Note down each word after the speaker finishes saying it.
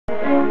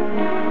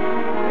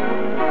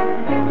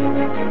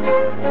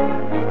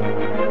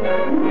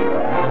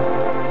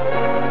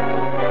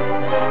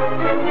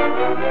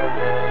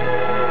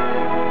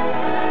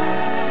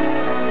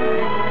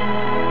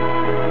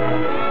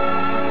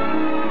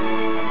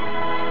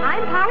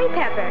Tommy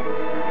Pepper.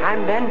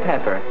 I'm Ben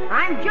Pepper.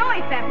 I'm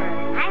Joey Pepper.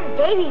 I'm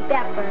Davy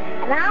Pepper.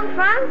 And I'm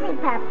Francie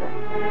Pepper.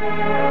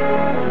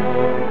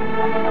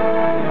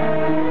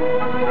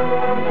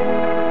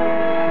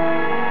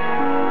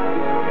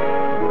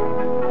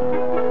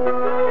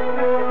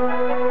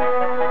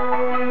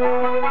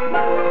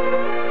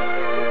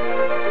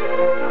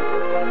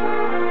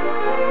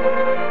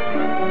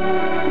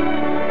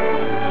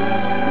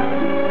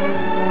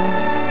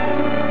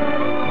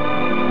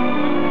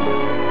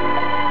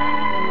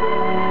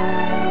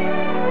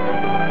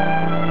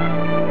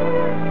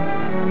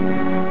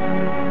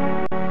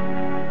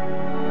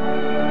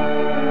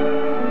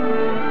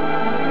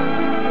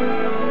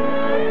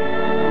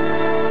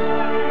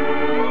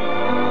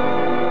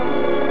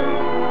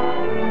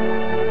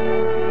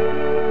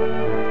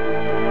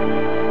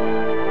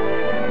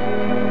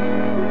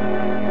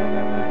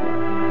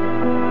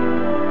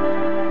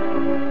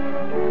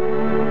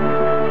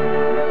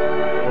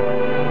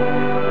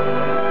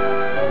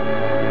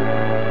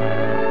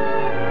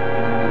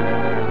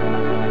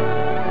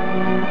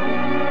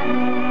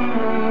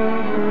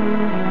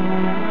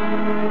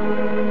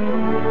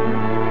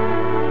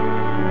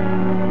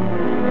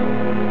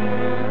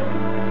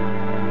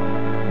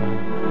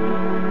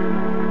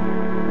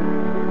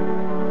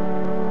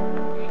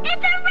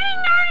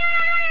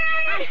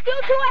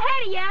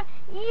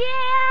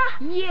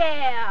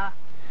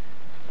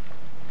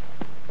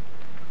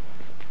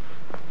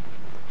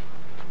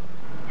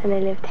 And they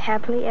lived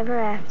happily ever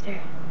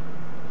after.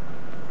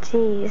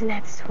 Gee, isn't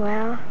that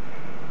swell?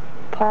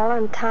 Paula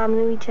and Tom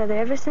knew each other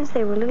ever since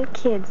they were little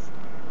kids.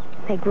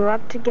 They grew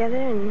up together,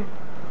 and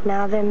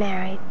now they're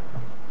married.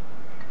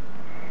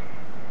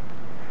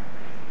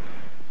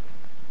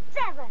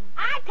 7.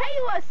 I tell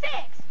you a 6.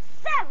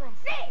 7.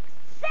 6.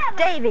 7.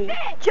 Davy,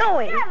 6.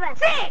 Joey. 7.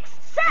 6.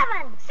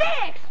 7.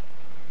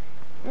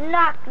 6.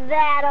 Knock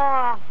that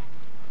off.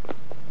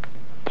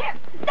 Here.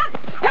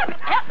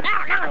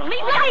 Let me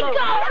go.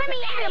 Let me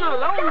leave him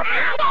alone.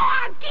 Go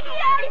on. Get me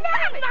out of here.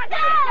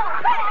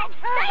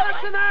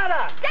 What's the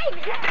matter?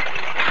 David.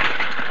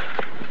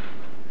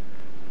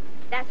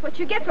 That's what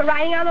you get for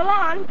riding on the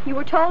lawn. You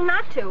were told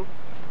not to.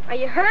 Are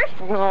you hurt?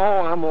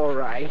 Oh, I'm all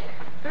right.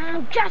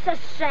 Just the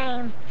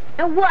same.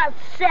 It was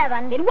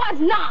 7. It was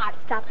not.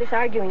 Stop this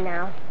arguing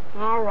now.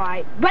 All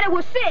right. But it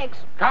was 6.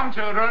 Come,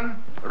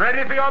 children.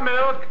 Ready for your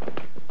milk.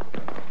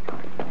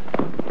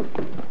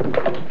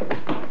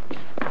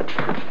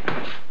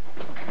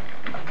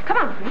 Come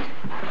on, please.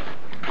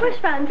 Where's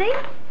Francie?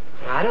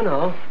 I don't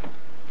know.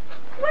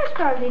 Where's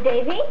Francie,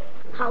 Davy?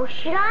 How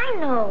should I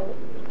know?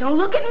 Don't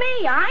look at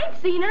me. I ain't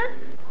seen her.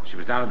 She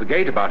was down at the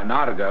gate about an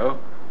hour ago,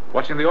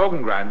 watching the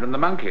organ grinder and the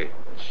monkey.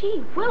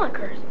 Gee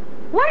willikers.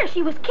 What if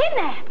she was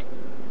kidnapped?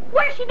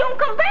 What if she don't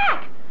come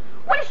back?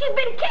 What if she's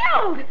been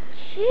killed?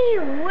 Gee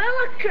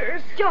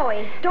willikers.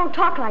 Joey, don't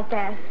talk like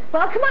that.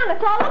 Well, come on,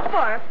 let's all look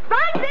for her.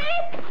 Francie!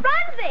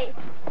 Francie!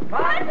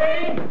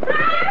 Francie!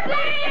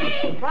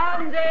 Francie!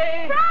 Francie!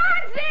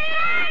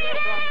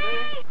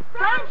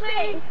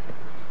 Francie!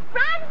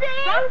 Francie!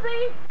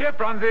 Francie! Here,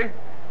 Phronsie.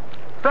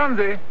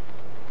 Phronsie.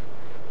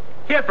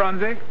 Here,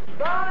 Phronsie.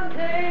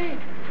 Francie!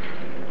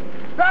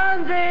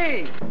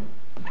 Francie!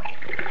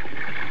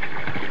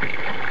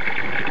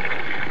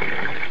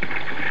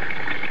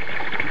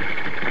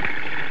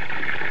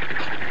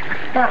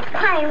 Now,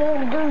 pie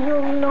won't do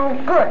you no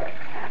good.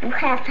 You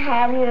have to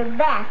have your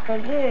bath or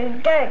you're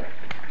dirty.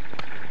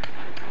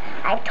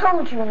 I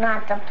told you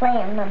not to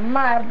play in the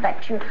mud,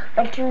 but you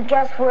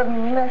just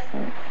wouldn't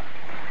listen.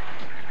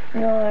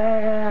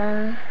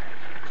 You're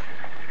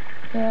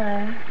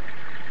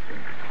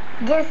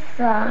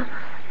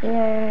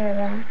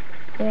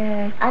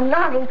a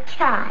naughty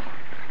child.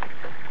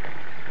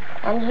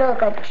 And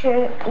look at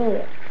your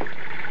ear.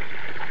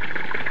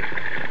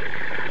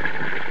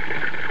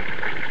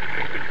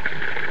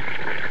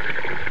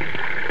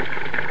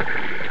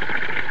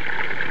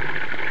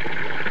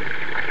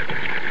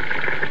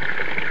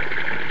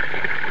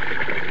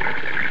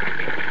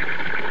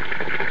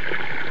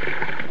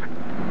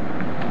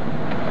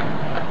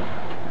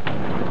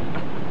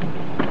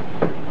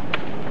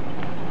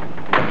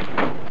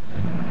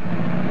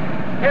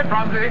 Here,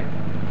 Phronsie.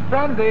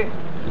 Phronsie.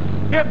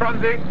 Here,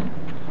 Phronsie.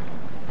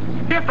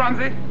 Here,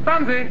 Phronsie.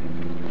 Phronsie.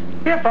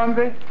 Here,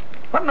 Phronsie.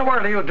 What in the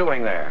world are you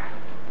doing there?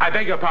 I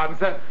beg your pardon,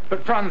 sir,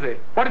 but Phronsie,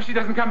 what if she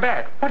doesn't come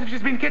back? What if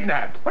she's been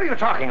kidnapped? What are you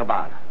talking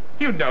about?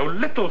 You know,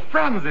 little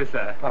Phronsie,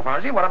 sir. Well,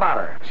 Francie, what about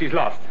her? She's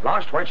lost.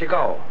 Lost? Where'd she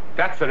go?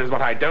 That, sir, is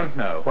what I don't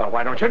know. Well,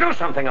 why don't you do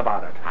something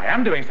about it? I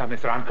am doing something,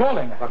 sir. I'm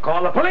calling. Well,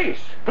 call the police.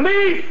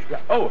 Police!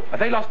 Oh, are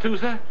they lost too,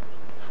 sir?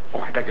 Oh,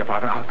 I beg your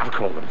pardon. I'll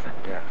call them, sir.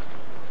 Yeah.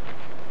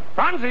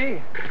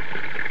 Francie!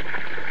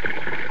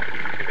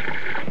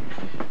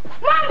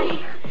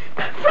 Mommy!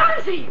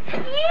 Phronsie!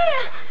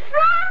 Yeah,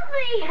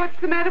 Phronsie! What's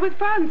the matter with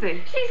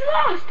Phronsie? She's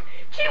lost!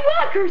 Gee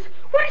willikers!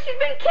 What if she's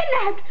been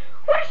kidnapped?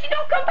 What if she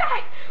don't come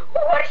back?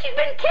 What if she's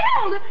been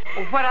killed?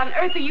 What on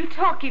earth are you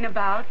talking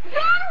about?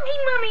 Phronsie,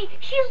 Mummy!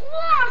 She's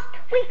lost!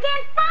 We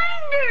can't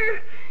find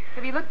her!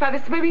 Have you looked by the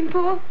swimming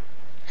pool?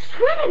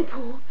 Swimming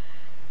pool?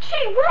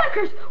 Gee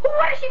willikers!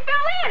 What if she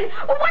fell in?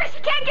 What if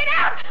she can't get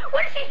out?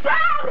 What if she's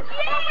drowned?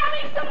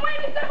 Mommy,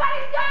 somebody's got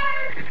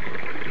her!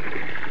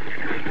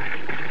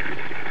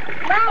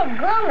 My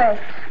goodness,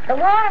 the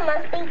water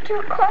must be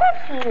too cold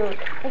for you,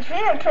 but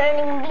you're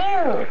turning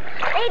blue.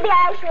 Maybe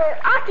I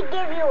ought to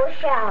give you a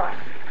shower.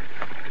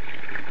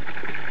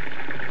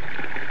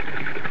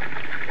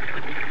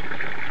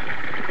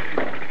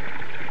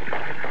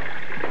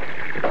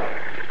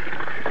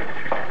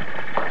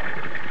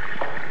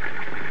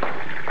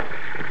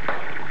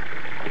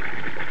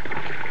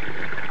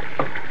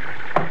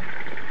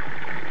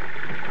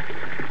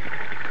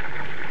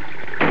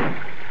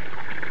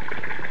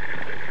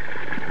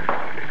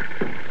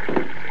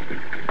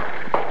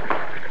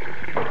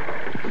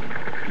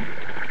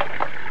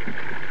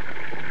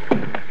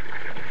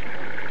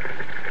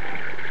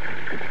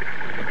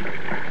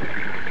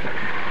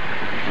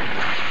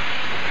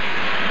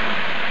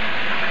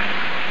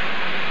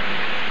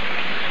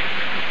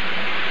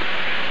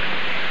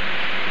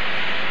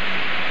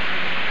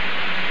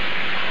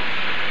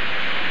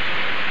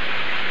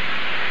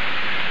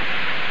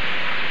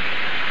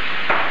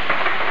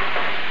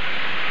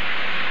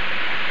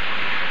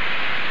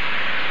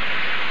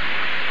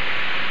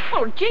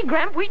 Oh, gee,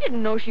 Gramp, we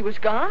didn't know she was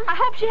gone. I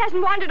hope she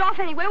hasn't wandered off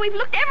anywhere. We've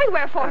looked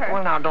everywhere for her.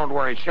 Well, now, don't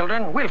worry,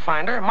 children. We'll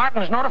find her.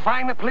 Martin's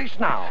notifying the police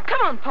now.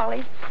 Come on,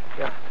 Polly.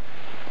 Yeah.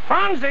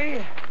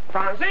 Franzi!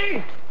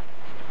 Franzi!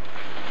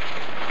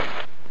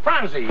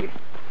 Franzi!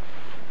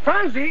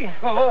 Franzi!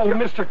 Oh,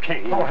 Mr.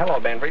 King. Oh, hello,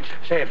 Bainbridge.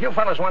 Say, if you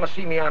fellas want to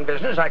see me on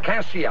business, I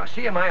can't see you.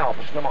 See you in my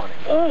office in the morning.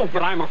 Oh,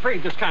 but I'm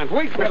afraid this can't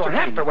wait, We Mr. don't King.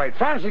 have to wait.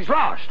 Franzi's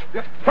lost.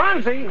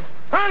 Franzi!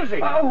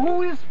 Franzi!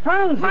 Who is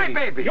Franzi? My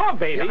baby. Your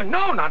baby? Yeah,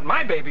 no, not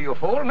my baby, you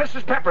fool.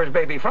 Mrs. Pepper's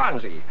baby,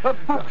 Franzi. But,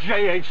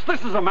 J.H.,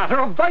 this is a matter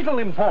of vital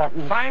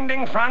importance.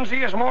 Finding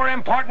Franzi is more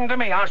important to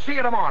me. I'll see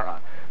you tomorrow.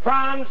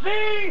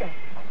 Franzi!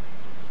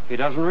 He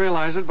doesn't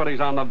realize it, but he's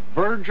on the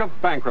verge of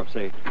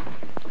bankruptcy.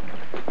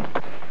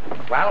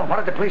 Well, what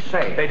did the police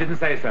say? They didn't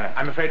say, sir.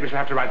 I'm afraid we shall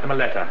have to write them a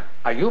letter.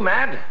 Are you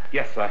mad?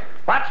 Yes, sir.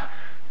 What?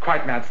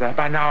 Quite mad, sir.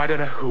 By now, I don't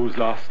know who's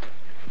lost.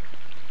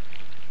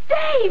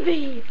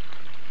 Davy!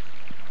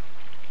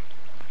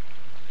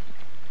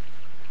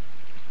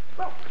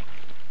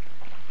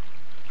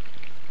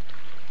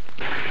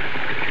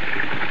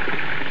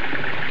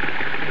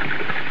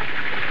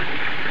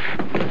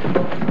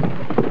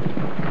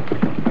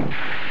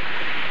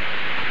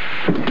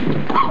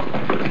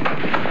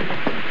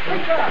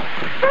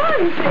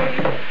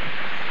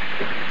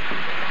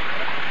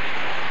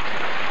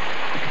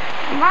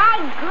 My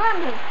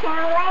goodness,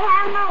 can they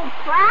have no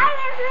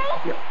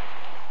privacy?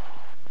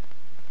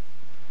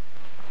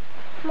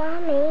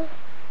 Mommy,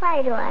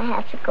 why do I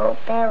have to go to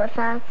bed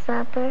without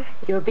supper?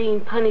 You're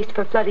being punished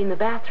for flooding the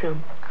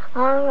bathroom.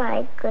 All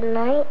right, good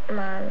night,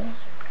 Mommy.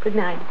 Good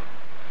night.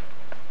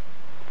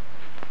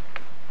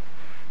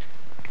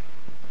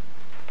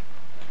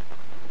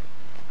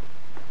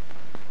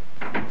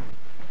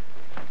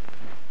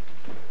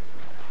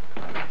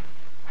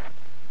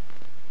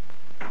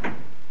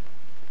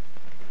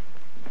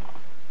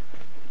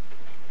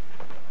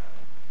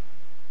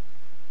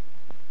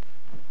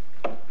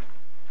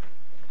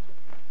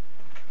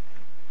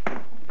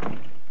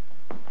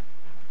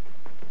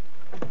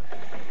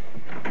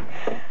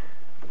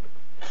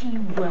 Gee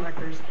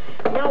willikers.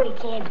 Now we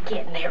can't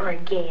get in there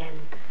again.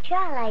 Sure,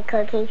 I like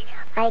cookies.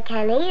 I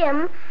can't eat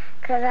them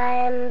because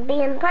I'm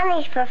being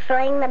punished for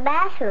flooding the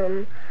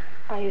bathroom.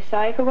 Are you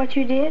sorry for what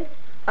you did?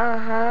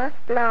 Uh-huh.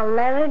 And I'll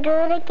never do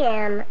it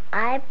again.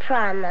 I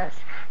promise.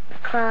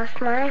 Cross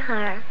my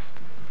heart.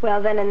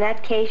 Well, then in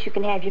that case, you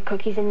can have your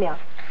cookies and milk.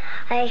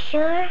 Are you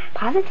sure?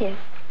 Positive.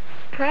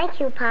 Thank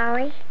you,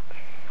 Polly.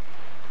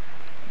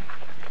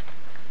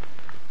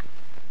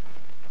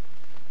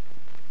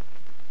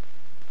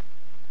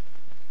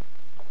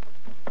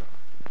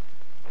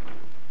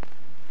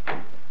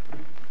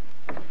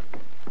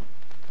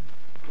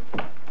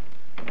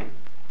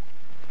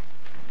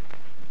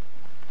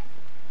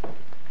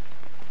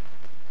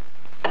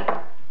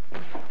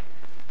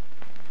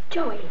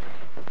 Joey.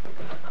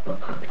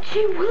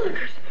 Gee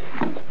willikers.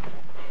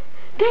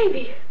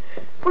 Davy,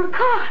 we're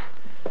caught.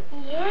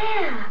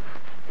 Yeah.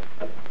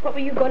 What were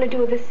you going to do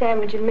with this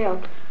sandwich and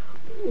milk?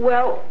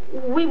 Well,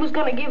 we was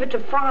gonna give it to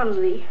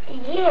Franzi.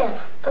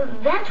 Yeah,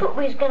 that's what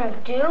we was gonna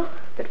do.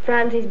 But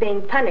Franzi's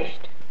being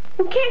punished.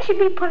 Well, can't she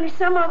be punished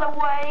some other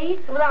way?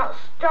 Without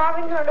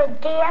starving her to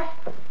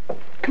death.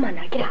 Come on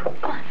now, get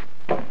out. Come on.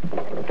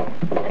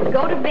 Let's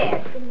go to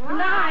bed. Good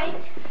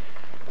night.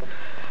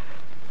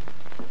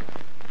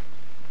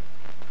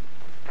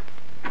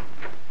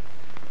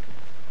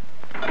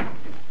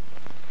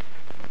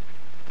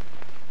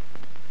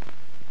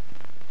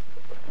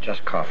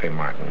 Just coffee,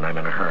 Martin. I'm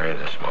in a hurry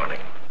this morning.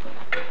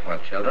 Well,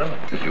 children,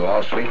 did you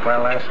all sleep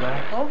well last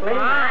night? Oh,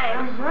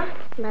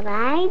 but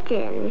I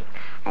didn't.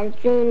 I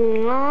dreamed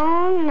a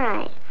long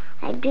night.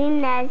 I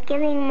dreamed I was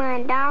giving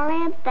my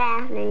dolly a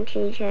bath and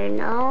she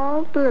turned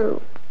all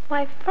blue.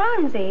 Why,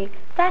 Franzi,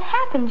 that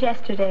happened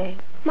yesterday.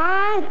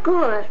 My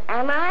goodness,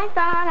 and I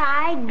thought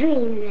I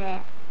dreamed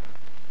that.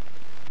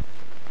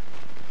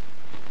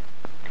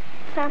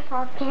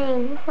 Grandpa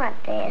King,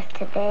 what day is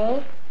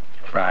today?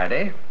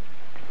 Friday,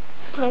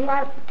 And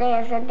what day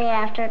is the day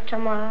after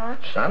tomorrow?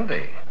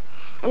 Sunday.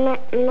 And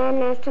then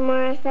there's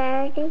tomorrow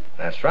Saturday?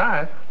 That's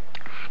right.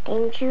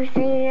 Didn't you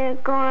say you're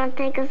going to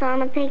take us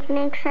on a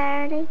picnic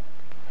Saturday?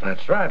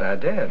 That's right, I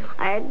did.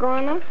 Are you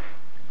going to?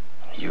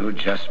 You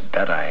just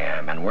bet I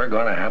am, and we're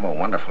going to have a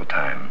wonderful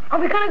time. Are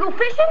we gonna go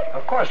fishing?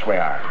 Of course we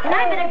are. And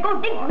I better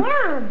go dig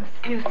worms.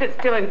 You sit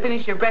still and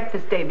finish your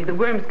breakfast, Davy. The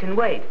worms can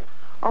wait.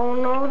 Oh,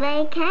 no,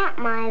 they can't,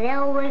 Ma.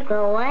 They'll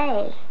wiggle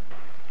away.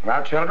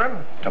 Well,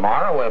 children,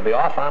 tomorrow we'll be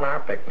off on our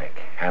picnic,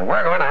 and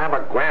we're going to have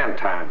a grand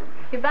time.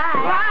 Goodbye.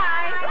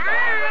 Bye.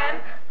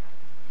 Bye.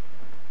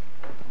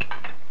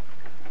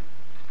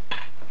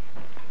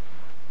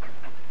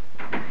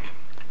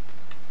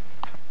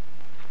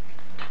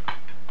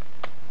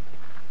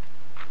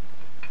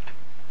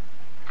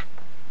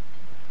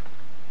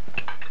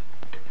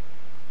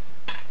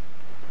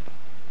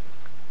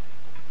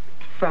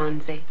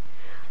 Phronsie,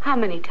 how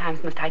many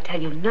times must I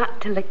tell you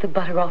not to lick the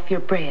butter off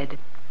your bread?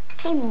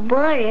 Hey,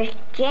 butter's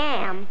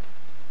jam.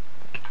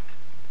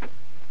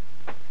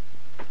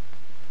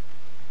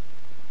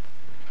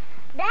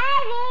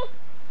 Daddy!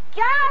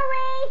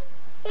 Joey!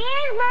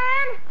 Here's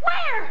Mom!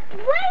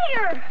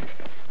 Where?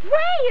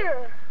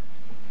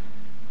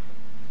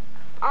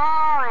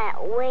 Oh, it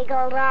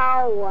wiggled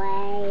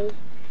away.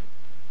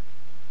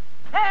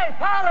 Hey,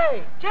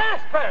 Polly!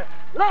 Jasper!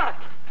 Look!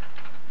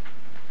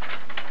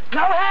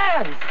 No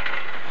hands!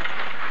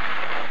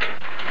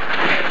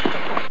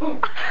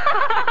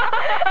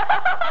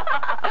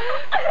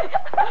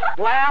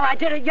 Well, I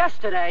did it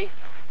yesterday.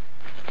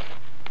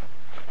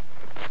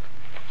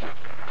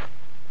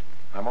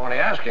 I'm only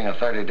asking a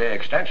 30-day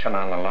extension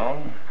on the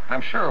loan. I'm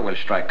sure we'll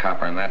strike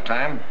copper in that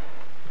time.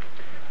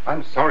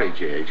 I'm sorry,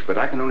 J.H., but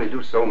I can only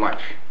do so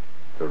much.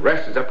 The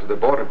rest is up to the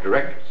board of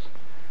directors,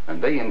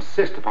 and they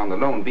insist upon the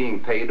loan being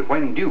paid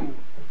when due.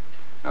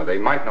 Now, they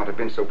might not have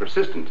been so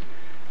persistent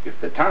if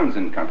the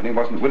Townsend Company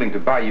wasn't willing to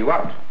buy you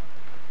out.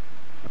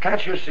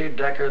 Can't you see,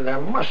 Decker,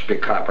 there must be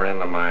copper in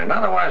the mine.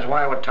 Otherwise,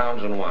 why would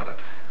Townsend want it?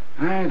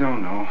 I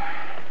don't know.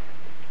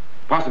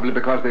 Possibly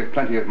because they've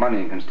plenty of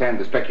money and can stand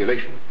the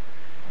speculation.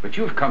 But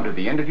you've come to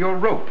the end of your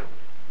rope.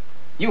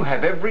 You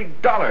have every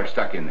dollar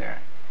stuck in there.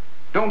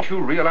 Don't you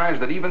realize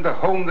that even the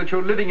home that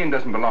you're living in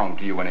doesn't belong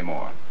to you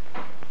anymore?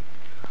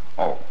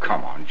 Oh,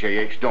 come on,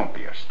 J.H., don't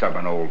be a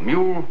stubborn old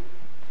mule.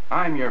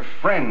 I'm your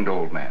friend,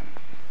 old man.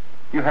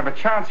 You have a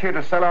chance here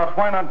to sell out.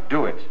 Why not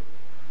do it?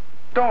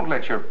 Don't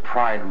let your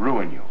pride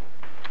ruin you.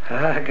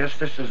 I guess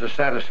this is the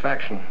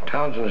satisfaction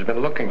Townsend's been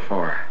looking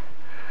for.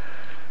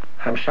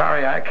 I'm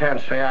sorry I can't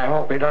say I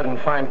hope he doesn't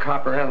find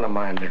copper in the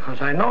mine,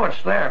 because I know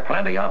it's there,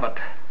 plenty of it.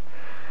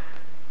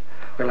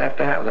 We'll have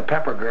to have the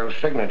Pepper girl's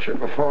signature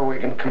before we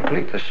can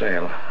complete the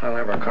sale. I'll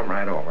have her come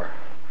right over.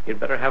 You'd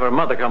better have her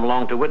mother come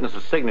along to witness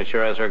the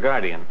signature as her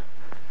guardian.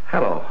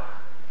 Hello.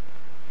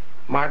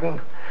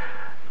 Martin,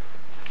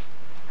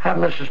 have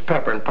Mrs.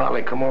 Pepper and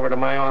Polly come over to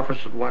my office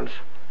at once.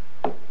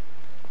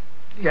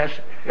 Yes,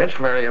 it's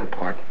very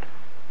important.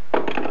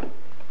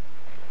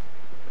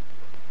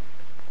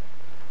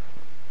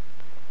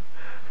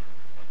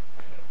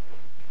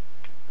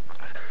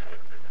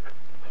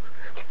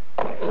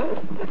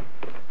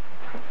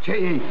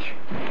 J.H.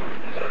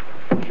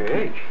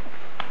 J.H.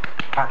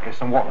 Pack us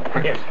some water,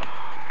 quick. Yes.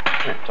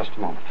 Here, just a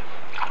moment.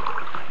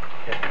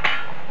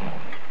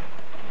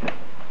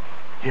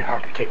 Here,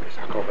 Harvey, take this.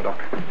 I'll call the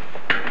doctor.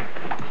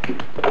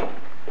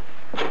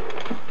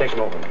 Take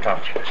him over on the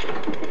couch.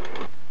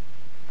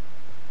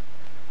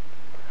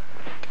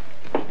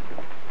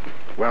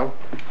 Well?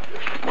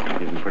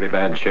 He's in pretty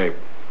bad shape.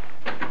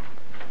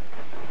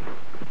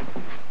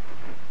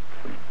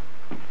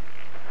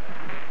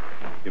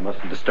 You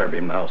mustn't disturb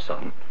him now,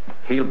 son.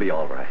 He'll be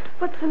all right.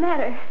 What's the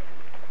matter?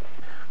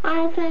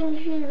 I think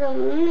she's a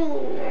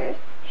meaner.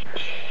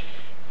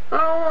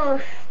 I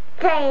won't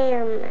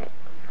stand it.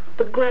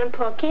 But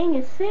Grandpa King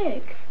is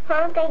sick. Why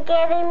don't they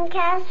give him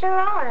castor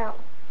oil?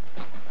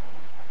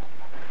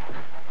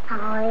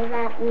 Polly,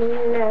 that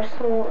mean nurse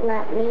won't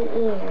let me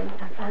in.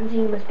 Now, Phronsie,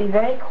 you must be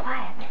very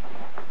quiet.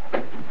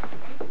 Can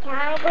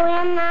I go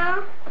in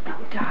now? No,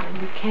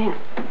 darling, you can't.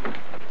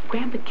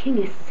 Grandpa King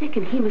is sick,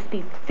 and he must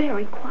be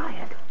very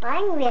quiet. I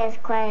can be as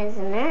quiet as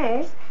a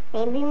nurse,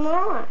 maybe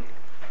more.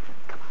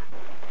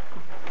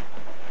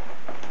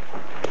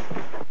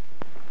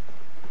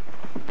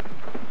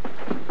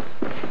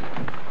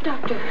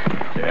 Doctor.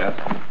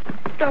 Yeah?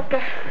 Doctor,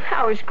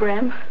 how is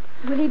Gram?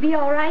 Will he be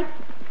all right?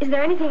 Is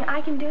there anything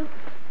I can do?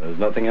 There's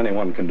nothing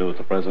anyone can do at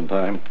the present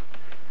time.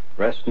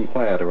 Rest and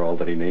quiet are all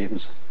that he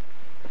needs.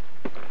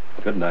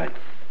 Good night.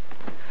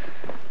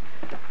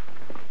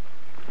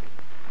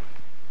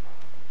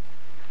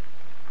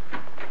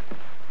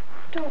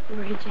 Don't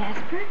worry,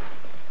 Jasper.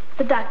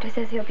 The doctor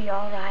says he'll be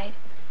all right.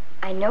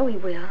 I know he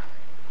will.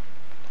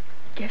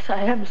 Guess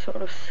I am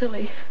sort of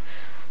silly.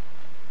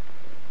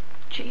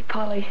 Gee,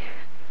 Polly,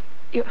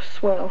 you're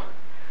swell.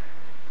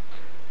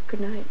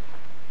 Good night.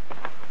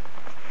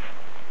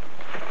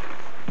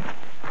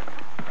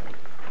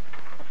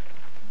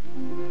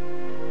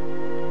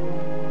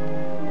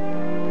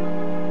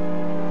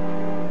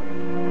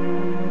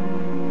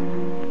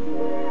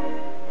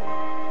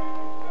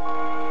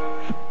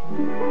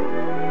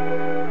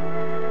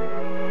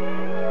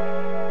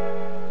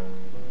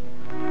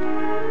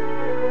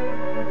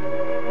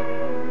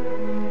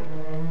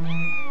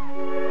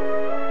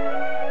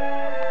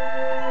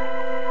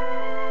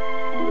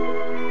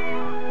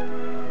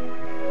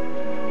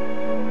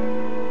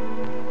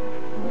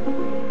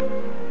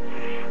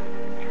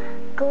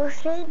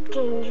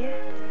 stranger.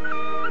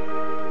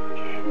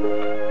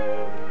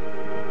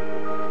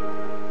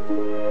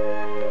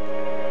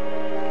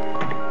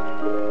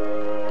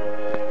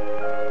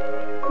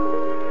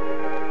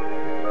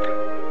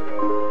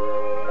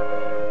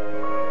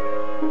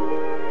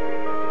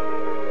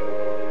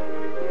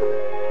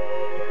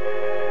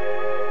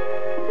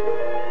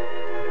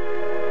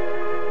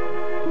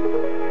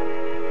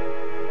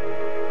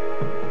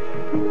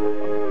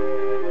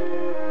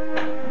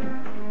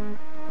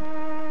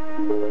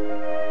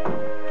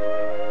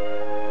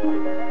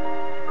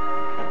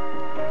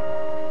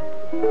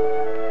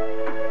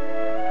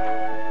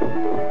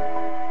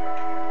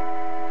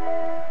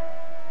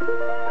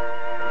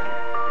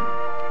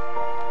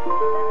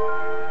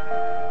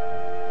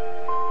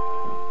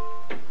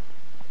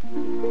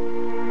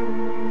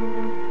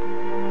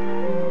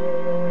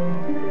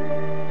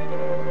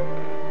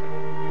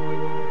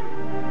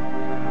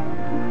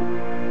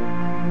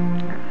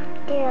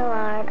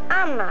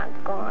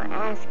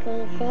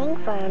 Anything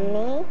for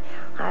me,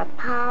 or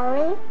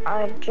Polly,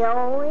 or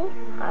Joey,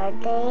 or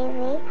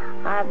Davy,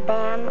 or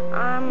Ben,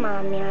 or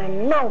Mommy, or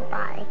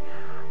nobody.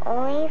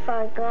 Only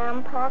for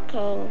Grandpa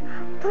King.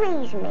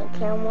 Please make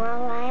him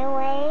while I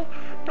away.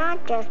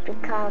 Not just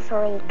because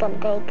so he can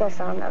take us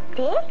on a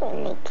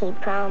picnic, he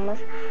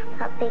promised,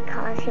 but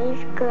because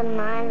he's good and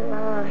I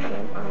love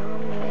him.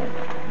 Amen.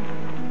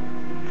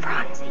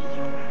 Phronsie.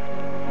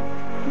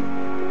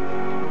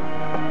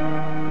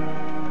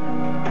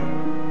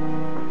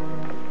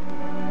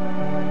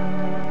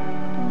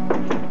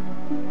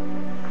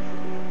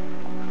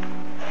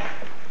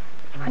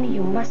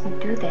 You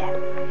mustn't do that.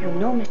 You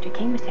know Mr.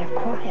 King must have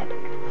quiet.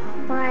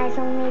 Well, it's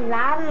only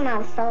loud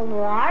enough so the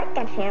Lord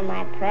can hear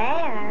my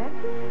prayer.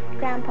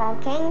 Grandpa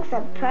King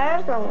said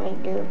prayers only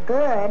do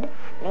good.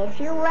 And if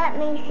you let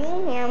me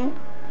see him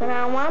when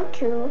I want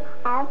to,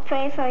 I'll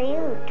pray for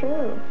you,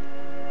 too.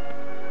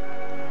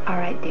 All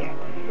right, dear.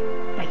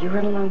 Now, you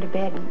run along to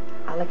bed, and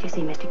I'll let you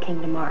see Mr.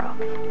 King tomorrow.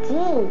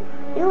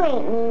 Gee, you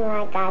ain't mean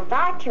like I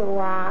thought you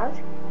was.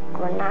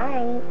 Good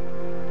night.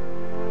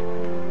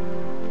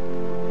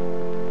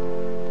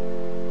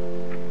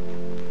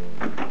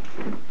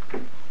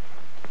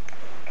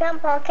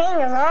 Grandpa King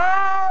is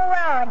all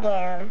well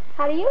again.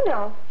 How do you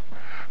know?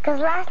 'Cause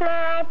last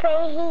night I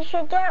prayed he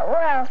should get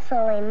well,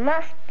 so he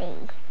must be.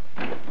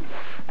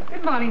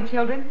 Good morning,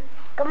 children.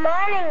 Good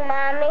morning,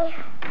 Mommy.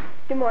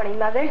 Good morning,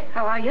 Mother.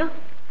 How are you?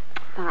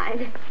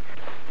 Fine.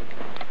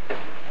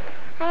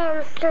 I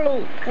didn't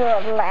sleep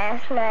good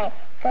last night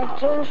 'cause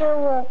Ginger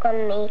woke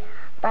on me,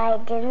 but I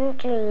didn't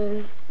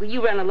dream. Will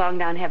you run along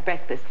now and have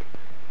breakfast?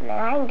 No,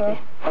 I can do it.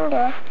 I can do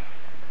it.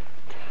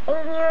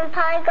 Ain't you and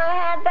Polly gonna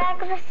have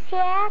breakfast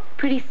yet?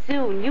 Pretty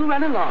soon. You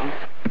run along.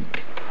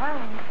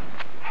 Oh.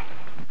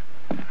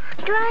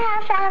 Do I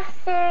have to have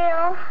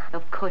cereal?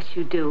 Of course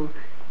you do.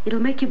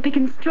 It'll make you big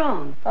and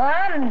strong. Well,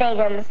 I'm big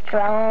and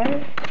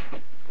strong.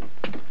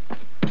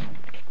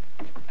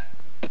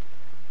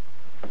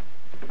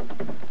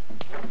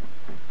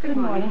 Good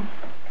morning.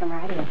 Come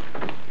right in.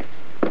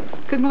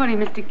 Good morning,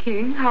 Mr.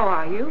 King. How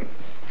are you?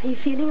 Are you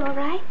feeling all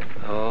right?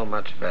 Oh,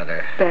 much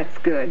better. That's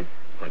good.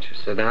 Won't you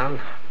sit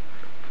down?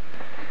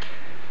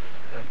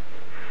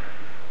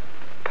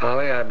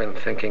 Polly, I've been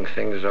thinking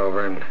things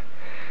over, and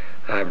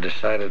I've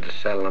decided to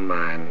sell the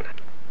mine.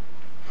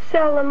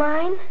 Sell the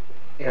mine?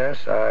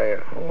 Yes,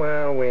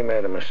 well, we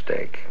made a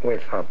mistake. We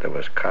thought there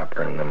was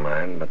copper in the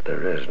mine, but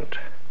there isn't.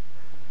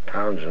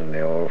 Townsend,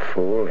 the old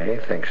fool, he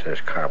thinks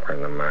there's copper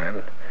in the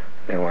mine,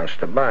 and he wants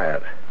to buy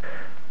it.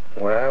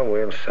 Well,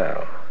 we'll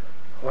sell.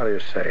 What do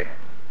you say?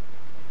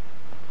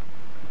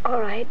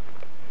 All right.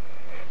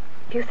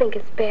 If you think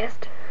it's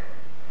best.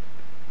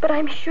 But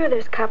I'm sure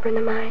there's copper in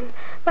the mine.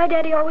 My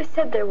daddy always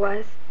said there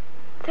was.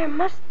 There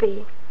must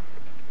be.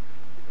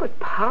 But,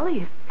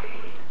 Polly,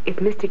 if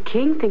Mr.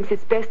 King thinks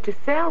it's best to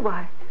sell,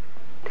 why,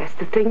 that's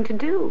the thing to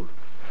do.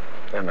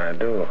 And I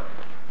do.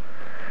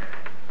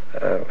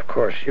 Of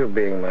course, you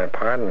being my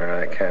partner,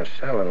 I can't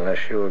sell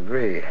unless you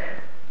agree.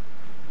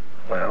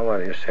 Well,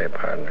 what do you say,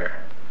 partner?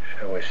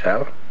 Shall we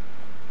sell?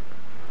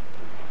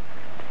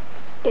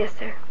 Yes,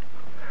 sir.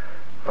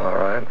 All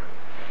right.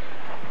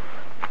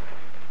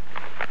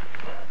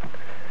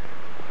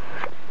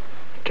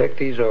 Take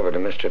these over to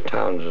Mr.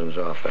 Townsend's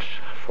office,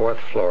 4th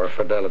floor,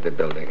 Fidelity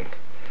Building.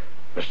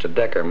 Mr.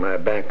 Decker, my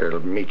banker,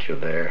 will meet you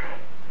there.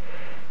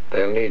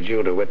 They'll need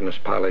you to witness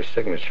Polly's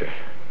signature.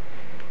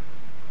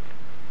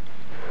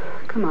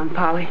 Come on,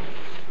 Polly.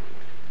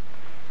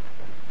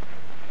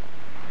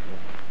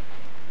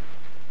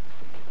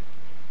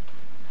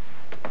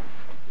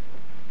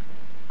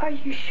 Are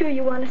you sure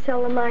you want to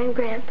sell the mine,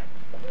 Gramp?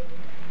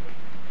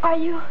 Are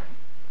you?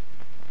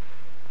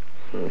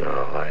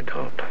 No, I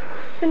don't.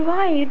 Then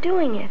why are you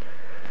doing it?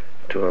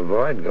 To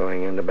avoid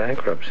going into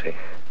bankruptcy.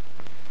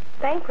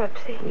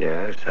 Bankruptcy?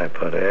 Yes, I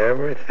put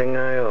everything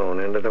I own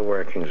into the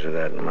workings of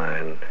that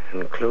mine,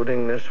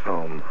 including this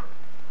home.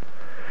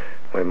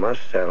 We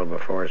must sell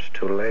before it's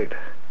too late.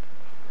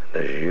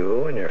 There's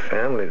you and your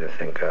family to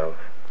think of.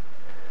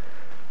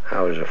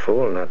 I was a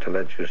fool not to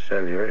let you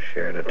sell your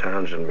share to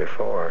Townsend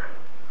before.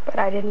 But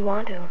I didn't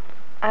want to.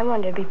 I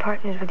wanted to be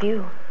partners with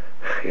you.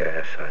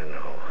 Yes, I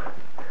know.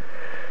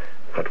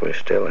 But we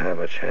still have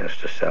a chance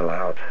to sell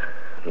out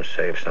and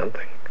save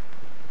something.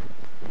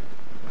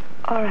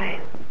 All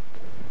right.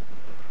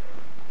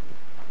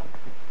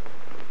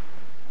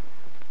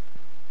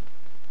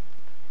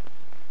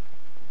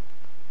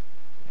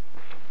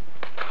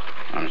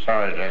 I'm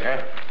sorry,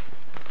 Decker.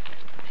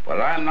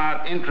 Well, I'm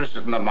not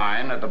interested in the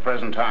mine at the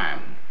present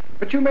time.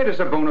 But you made us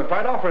a bona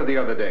fide offer the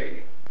other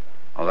day.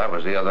 Oh, that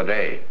was the other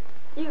day.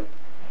 You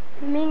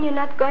mean you're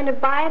not going to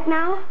buy it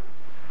now?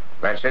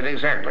 That's it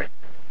exactly.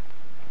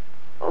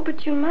 Oh,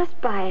 but you must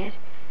buy it.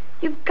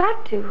 You've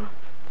got to.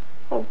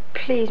 Oh,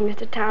 please,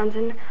 Mr.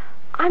 Townsend.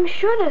 I'm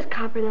sure there's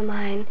copper in the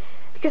mine,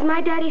 because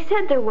my daddy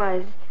said there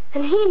was,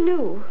 and he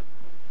knew.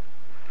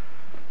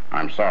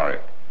 I'm sorry.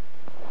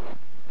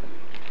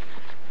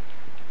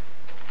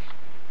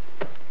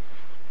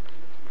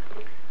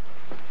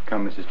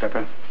 Come, Mrs.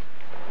 Pepper.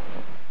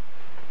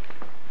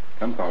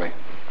 Come, Polly.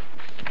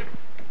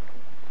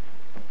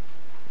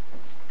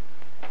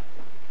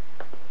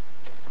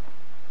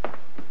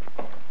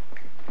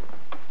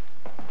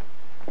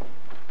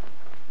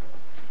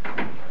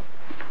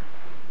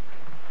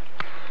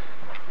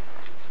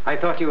 I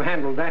thought you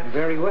handled that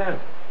very well.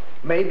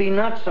 Maybe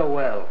not so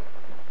well.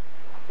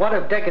 What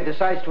if Decker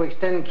decides to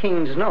extend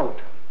King's note?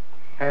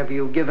 Have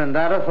you given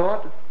that a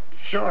thought?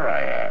 Sure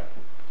I have.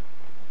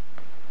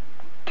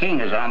 King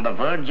is on the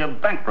verge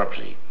of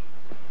bankruptcy.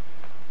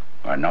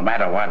 Well, no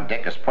matter what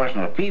Decker's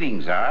personal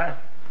feelings are,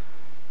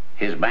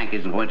 his bank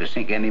isn't going to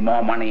sink any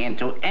more money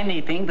into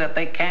anything that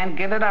they can't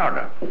get it out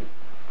of.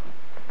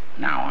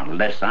 Now,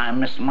 unless I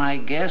miss my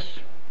guess,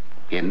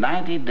 in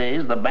 90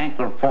 days the bank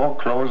will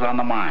foreclose on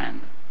the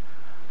mine.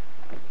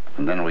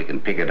 And then we can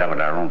pick it up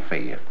at our own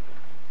figure.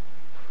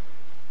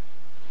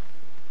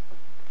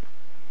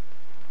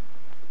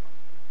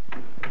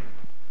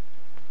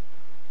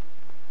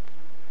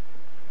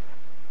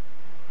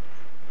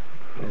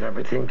 Is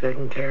everything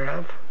taken care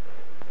of?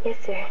 Yes,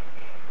 sir.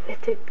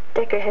 Mr.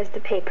 Decker has the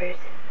papers.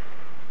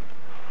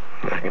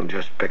 I can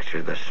just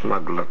picture the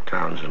smug look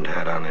Townsend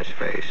had on his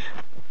face.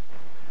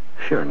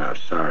 You're not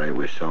sorry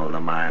we sold the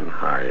mine,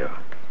 are you?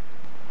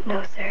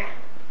 No, sir.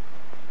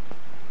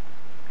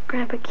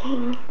 Grandpa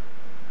King,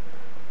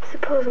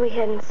 suppose we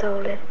hadn't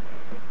sold it.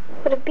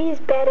 Would it be as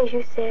bad as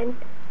you said?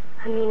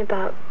 I mean,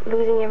 about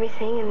losing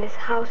everything and this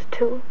house,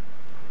 too?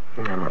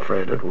 I'm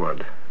afraid it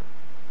would.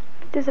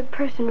 Does a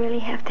person really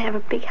have to have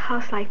a big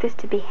house like this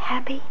to be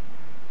happy?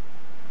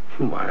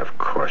 Why, of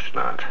course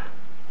not.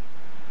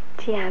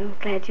 Gee, I'm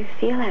glad you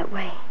feel that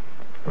way.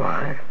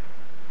 Why?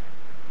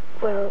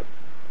 Well,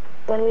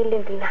 when we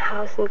lived in a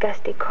house in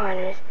Gusty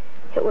Corners,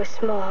 it was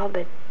small,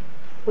 but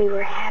we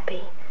were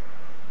happy.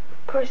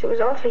 Of course, it was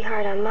awfully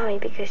hard on Mommy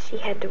because she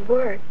had to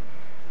work.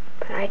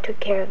 But I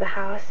took care of the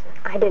house.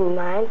 I didn't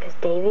mind because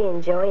Davy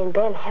and Joey and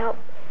Ben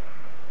helped.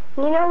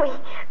 You know,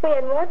 we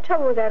had more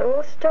trouble with that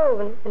old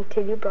stove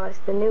until you brought us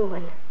the new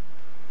one.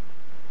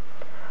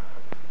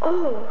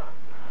 Oh,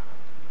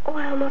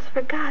 I almost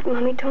forgot.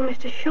 Mommy told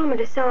Mr. Schomer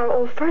to sell our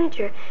old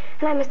furniture,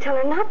 and I must tell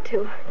her not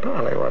to.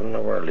 Polly, what in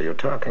the world are you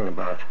talking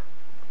about?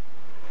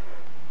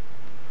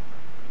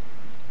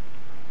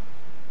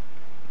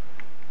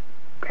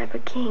 Grandpa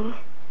King.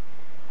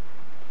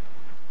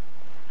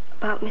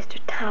 About Mr.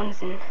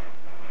 Townsend.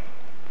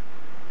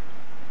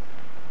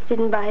 He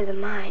didn't buy the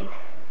mine.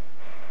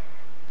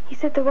 He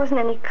said there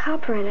wasn't any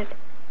copper in it,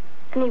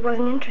 and he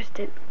wasn't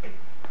interested.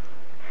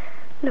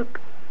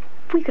 Look,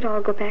 we could all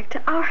go back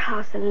to our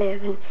house and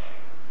live, and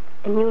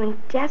you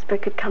and Jasper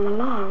could come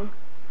along.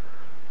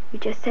 You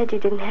just said you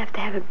didn't have to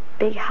have a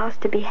big house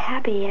to be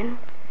happy in.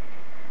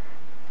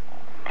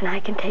 And I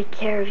can take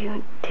care of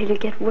you until you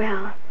get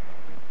well.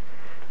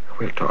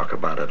 We'll talk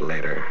about it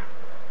later.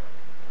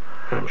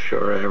 I'm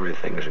sure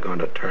everything's going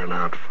to turn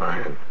out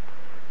fine.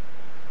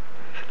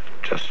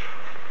 Just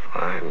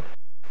fine.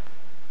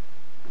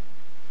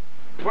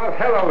 Well,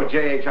 hello,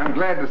 J.H. I'm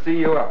glad to see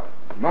you up.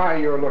 My,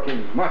 you're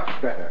looking much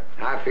better.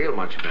 I feel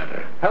much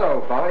better.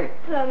 Hello, Polly.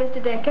 Hello,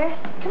 Mr. Decker.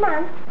 Come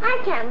on.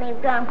 I can't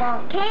leave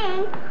Grandpa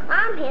King.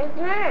 I'm his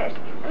nurse,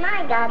 and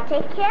I gotta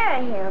take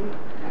care of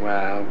him.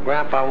 Well,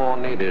 Grandpa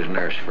won't need his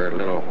nurse for a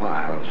little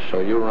while, so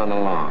you run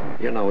along.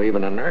 You know,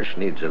 even a nurse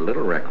needs a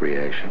little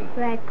recreation.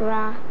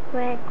 Recra.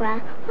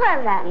 What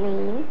does that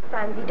mean?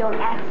 Franzi, don't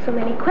ask so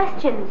many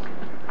questions.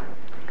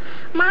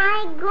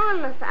 My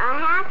goodness, I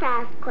have to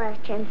ask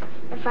questions.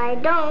 If I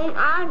don't,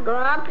 I'll grow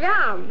up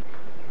dumb.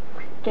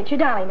 Get your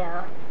dolly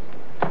now.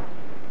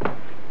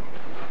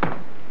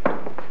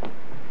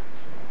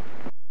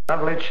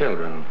 Lovely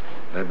children.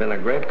 They've been a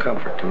great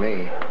comfort to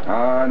me.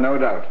 No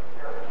doubt.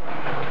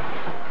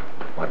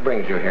 What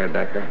brings you here,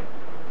 Decker?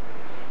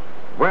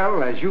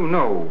 Well, as you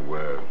know,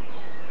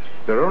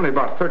 there are only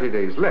about 30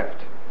 days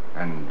left.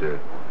 And,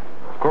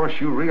 of course,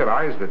 you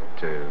realize that,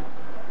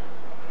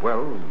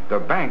 well, the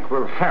bank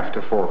will have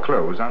to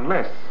foreclose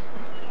unless...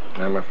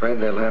 I'm afraid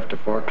they'll have to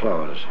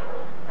foreclose.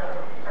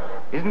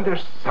 Isn't there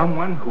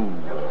someone who...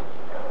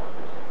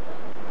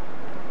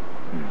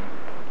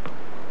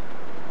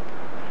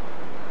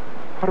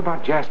 What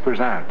about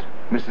Jasper's aunt?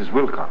 Mrs.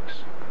 Wilcox.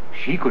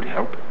 She could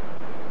help.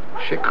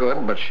 She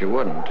could, but she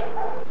wouldn't.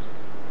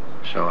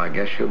 So I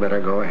guess you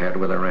better go ahead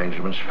with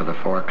arrangements for the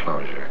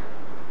foreclosure.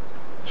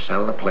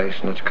 Sell the place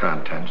and its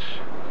contents,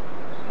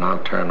 and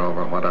I'll turn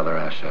over what other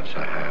assets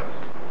I have.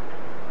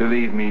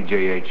 Believe me,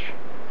 J.H.,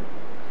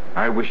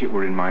 I wish it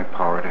were in my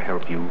power to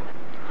help you.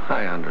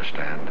 I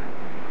understand.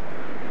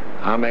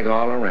 I'll make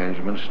all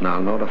arrangements, and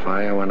I'll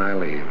notify you when I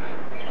leave.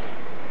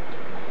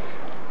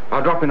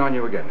 I'll drop in on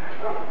you again.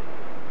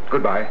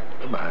 Goodbye.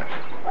 Goodbye.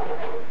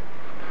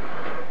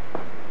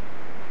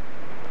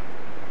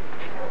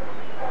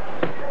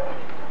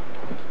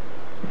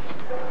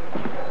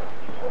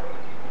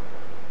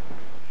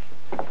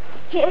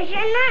 Here's your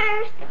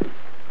nurse.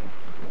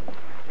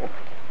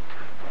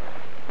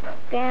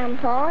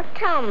 Grandpa,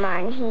 tell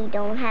Martin he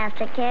don't have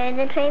to carry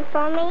the tray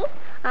for me.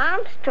 I'm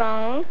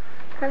strong,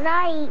 'cause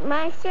I eat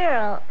my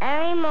cereal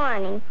every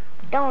morning.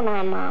 Don't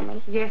I,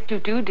 Mommy? Yes, you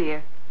do,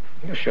 dear.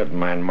 You shouldn't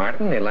mind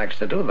Martin. He likes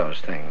to do those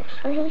things.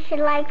 Well, he should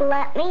like to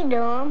let me do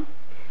them.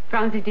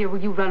 Francie, dear, will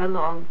you run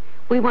along?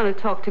 We want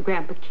to talk to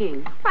Grandpa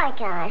King. Why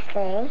can't I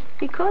stay?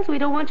 Because we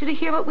don't want you to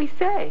hear what we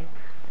say.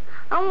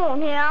 I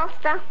won't hear. I'll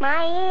stuff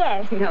my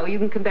ears. No, you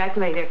can come back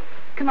later.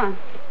 Come on.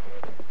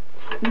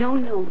 No,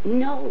 no,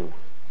 no.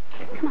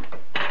 Come on.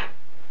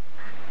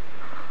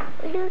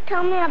 Will you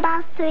tell me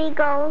about 3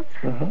 goals?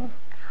 Mm-hmm.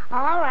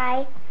 All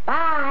right.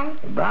 Bye.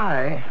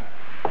 Bye.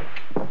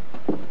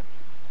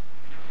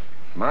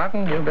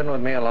 Martin, you've been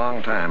with me a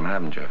long time,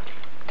 haven't you?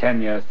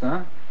 10 years,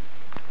 sir.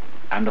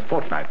 And a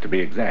fortnight, to be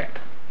exact.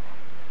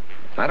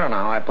 I don't know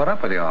how I put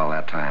up with you all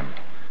that time.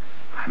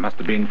 I must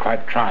have been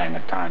quite trying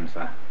at times,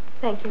 sir.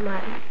 Thank you,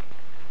 Martin.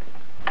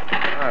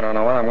 I don't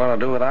know what I'm going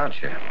to do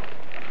without you.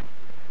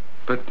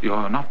 But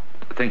you're not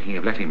thinking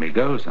of letting me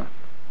go, sir?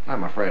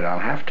 I'm afraid I'll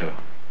have to.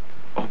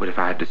 Oh, but if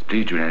I have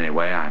displeased you in any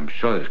way, I'm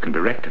sure it can be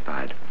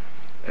rectified.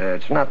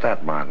 It's not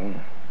that,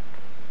 Martin.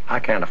 I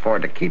can't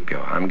afford to keep you.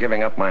 I'm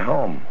giving up my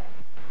home.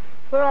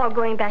 We're all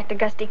going back to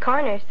Gusty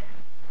Corners.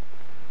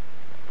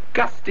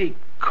 Gusty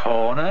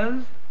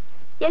Corners?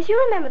 Yes,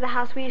 you remember the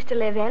house we used to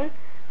live in?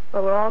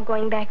 Well, we're all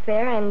going back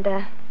there, and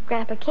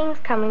Grandpa King's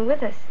coming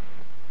with us.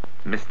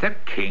 Mr.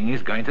 King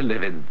is going to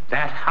live in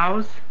that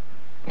house?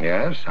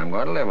 Yes, I'm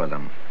going to live with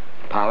him.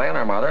 Polly and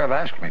her mother have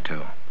asked me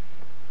to.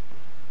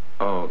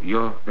 Oh,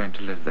 you're going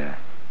to live there?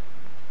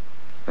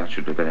 That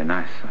should be very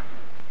nice, sir.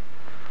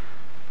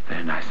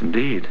 Very nice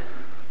indeed.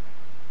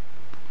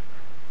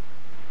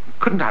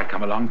 Couldn't I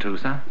come along too,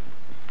 sir?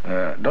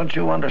 Don't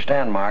you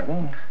understand,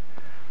 Martin?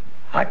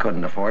 I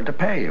couldn't afford to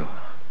pay you.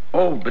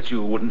 Oh, but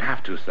you wouldn't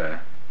have to, sir.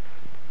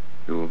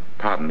 You'll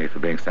pardon me for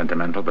being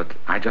sentimental, but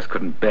I just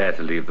couldn't bear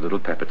to leave the little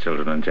Pepper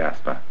children and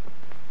Jasper.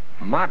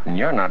 Martin,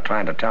 you're not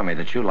trying to tell me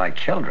that you like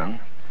children.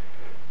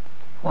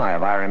 Why,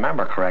 if I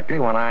remember correctly,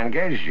 when I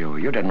engaged you,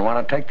 you didn't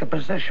want to take the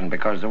position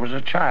because there was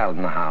a child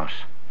in the house.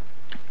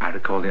 I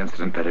recall the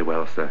incident very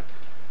well, sir.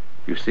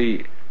 You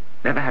see,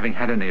 never having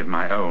had any of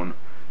my own,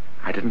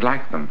 I didn't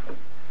like them.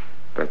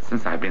 But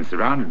since I've been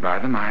surrounded by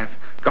them, I've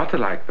got to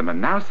like them. And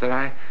now,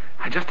 sir,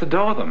 I just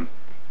adore them.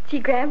 Gee,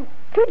 Graham,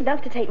 we'd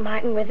love to take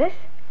Martin with us.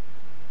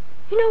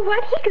 You know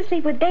what? He could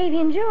sleep with Davy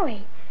and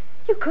Joey.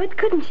 You could,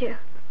 couldn't you?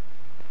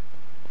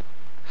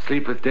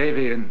 Sleep with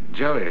Davy and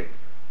Joey?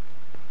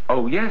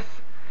 Oh, yes.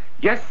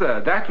 Yes,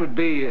 sir. That would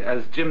be,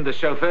 as Jim the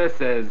chauffeur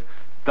says,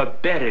 the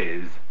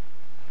berries.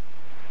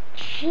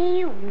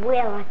 Gee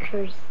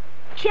willikers.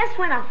 Just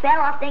when a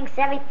fella thinks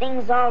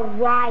everything's all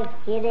right,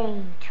 it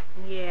ain't.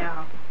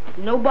 Yeah.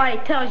 Nobody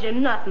tells you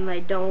nothing, they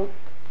don't.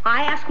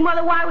 I asked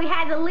Mother why we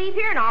had to leave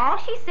here, and all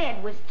she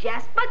said was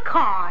just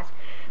because.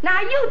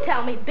 Now, you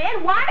tell me,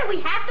 Ben, why do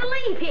we have to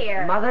leave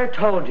here? Mother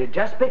told you,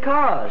 just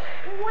because.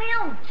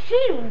 Well,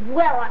 gee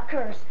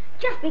willikers.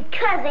 Just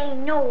because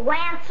ain't no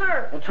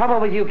answer. The trouble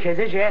with you kids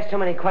is you ask too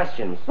many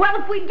questions. Well,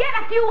 if we get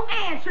a few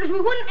answers, we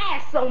wouldn't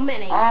ask so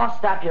many. Oh,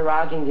 stop your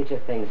arguing and get your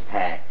things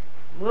packed.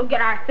 We'll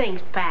get our things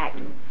packed.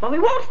 But we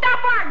won't stop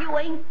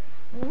arguing.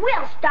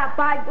 We'll stop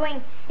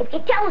arguing if you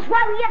tell us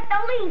why we have to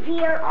leave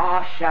here.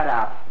 Oh, shut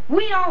up.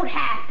 We don't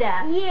have to.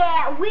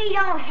 Yeah, we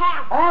don't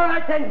have to. All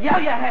right, then,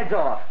 yell your heads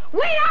off. We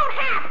don't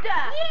have to.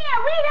 Yeah,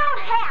 we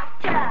don't have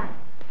to.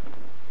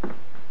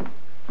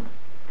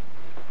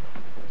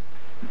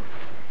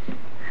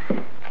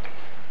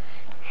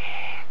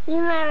 You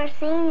never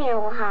seen the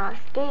old house,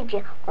 did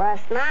you? Well,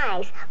 it's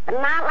nice, but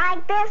not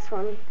like this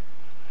one.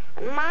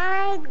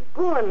 My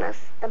goodness,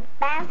 the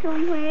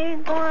bathroom where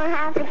you're going to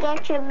have to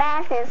get your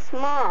bath is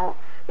small.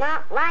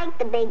 Not like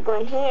the big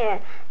one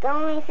here. The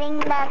only thing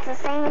that's the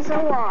same is the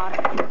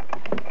water.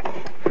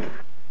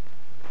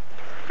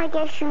 I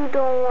guess you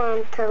don't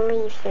want to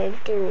leave here,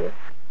 do you?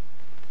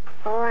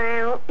 Well, I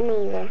don't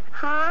neither.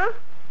 Huh?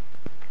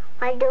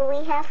 Why do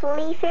we have to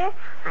leave here?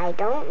 I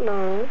don't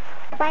know.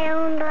 Why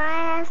don't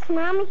I ask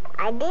Mommy?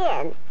 I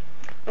did.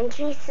 And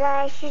she said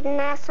I shouldn't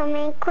ask so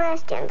many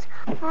questions.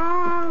 All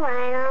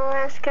right, I'll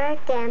ask her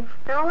again.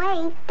 Now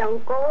wait,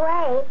 don't go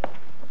away.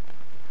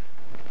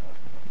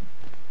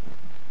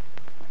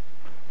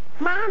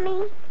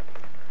 Mommy,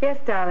 Yes,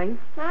 darling.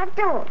 Now,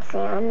 don't say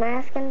I'm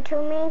asking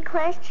too many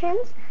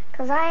questions,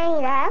 'cause I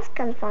ain't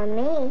asking for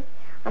me.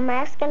 I'm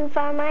asking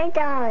for my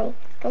Dolly,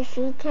 'cause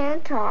she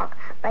can't talk.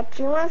 But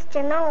she wants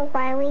to know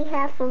why we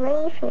have to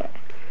leave here.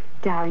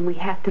 Darling, we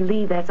have to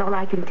leave. That's all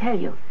I can tell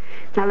you.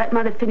 Now let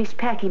Mother finish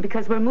packing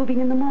because we're moving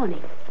in the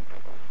morning.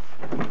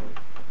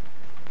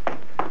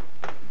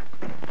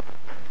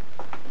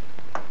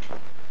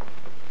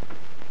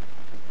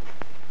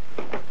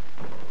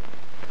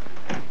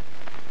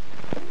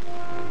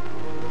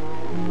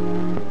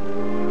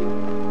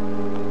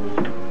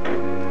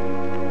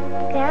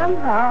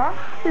 Grandpa,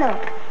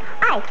 look,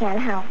 I can't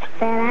help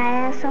that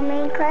I ask so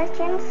many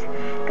questions,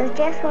 'cause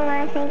just when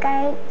I think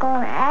I ain't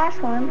gonna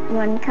ask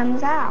one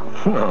comes out.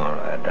 All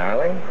right,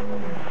 darling.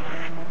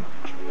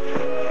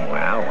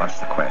 Well, what's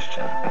the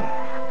question?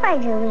 Why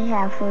do we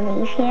have to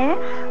leave here?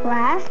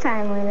 Last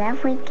time we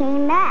left, we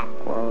came back.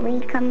 Will we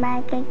come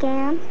back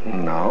again?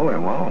 No, it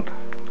won't.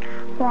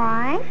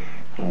 Why?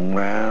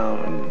 Well,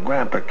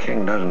 Grandpa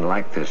King doesn't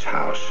like this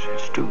house.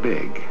 It's too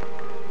big.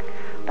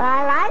 But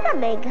I like a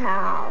big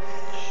house.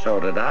 So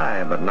did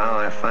I, but now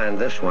I find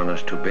this one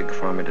is too big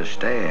for me to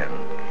stay in.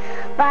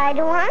 But I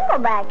don't want to go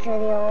back to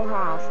the old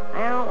house.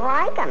 I don't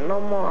like it no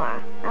more.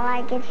 I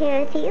like it here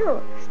with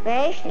you,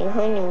 especially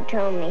when you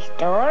tell me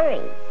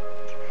stories.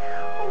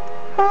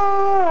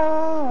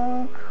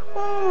 Oh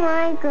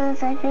my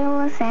goodness, I feel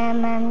the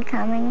Sandman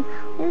coming.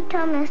 You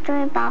tell me a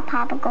story about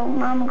Papa Goat,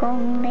 Mama Goat,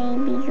 and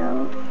Baby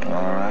Goat.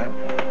 All right.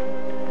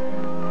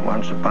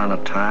 Once upon a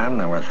time,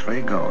 there were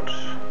 3 goats.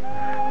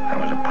 There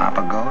was a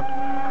Papa Goat,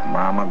 a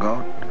Mama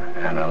Goat,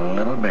 and a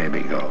little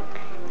baby goat.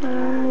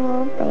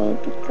 Little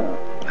baby goat.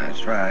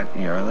 That's right,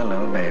 you're the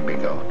little baby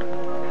goat.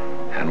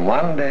 And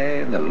one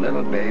day, the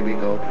little baby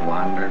goat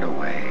wandered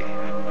away.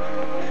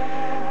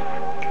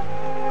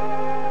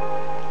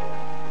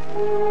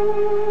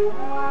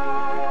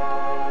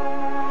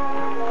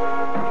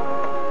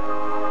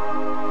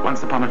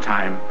 Once upon a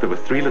time, there were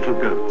 3 little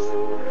goats.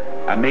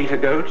 A mater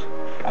goat,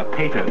 a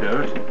pater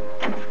goat,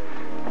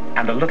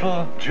 and a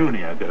little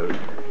junior goat.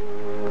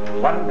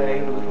 One day,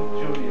 the little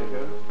junior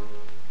goat...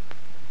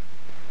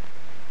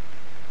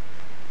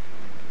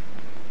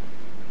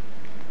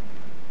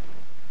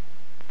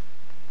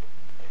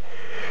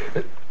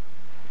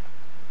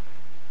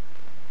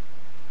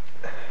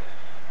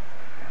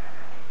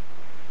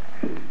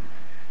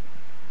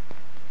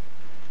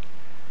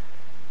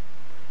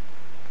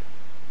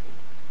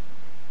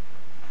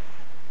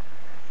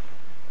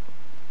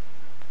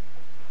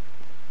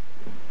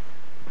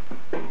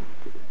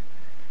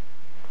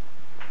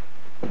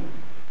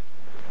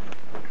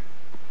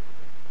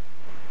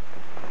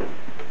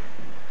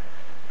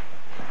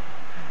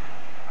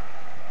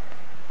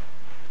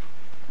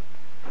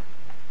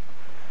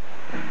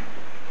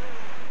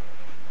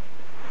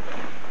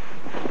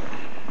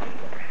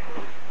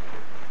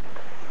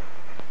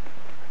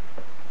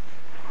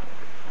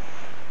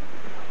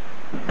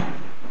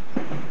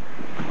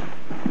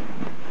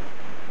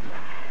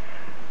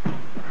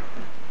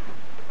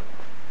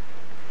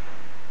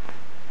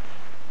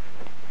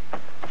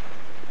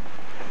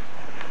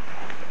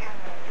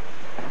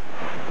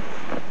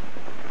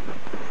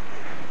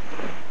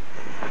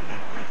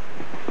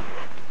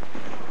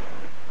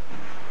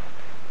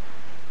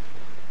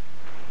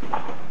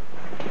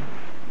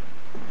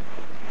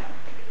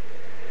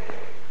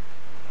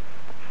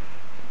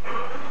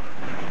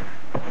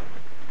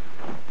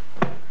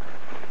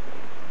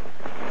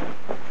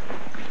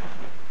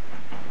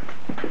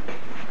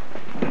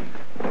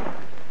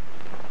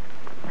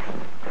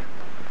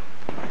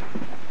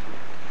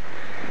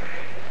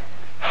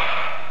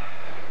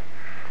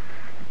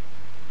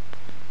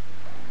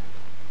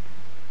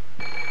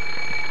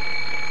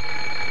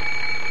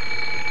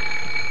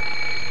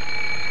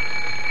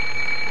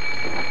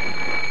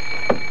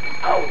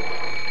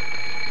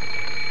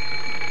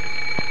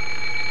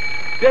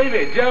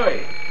 David,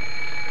 Joey.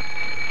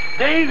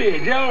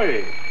 David,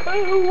 Joey. What do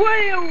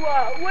you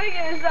want? Waking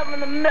us up in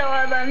the middle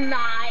of the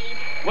night.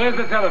 Where's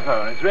the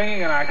telephone? It's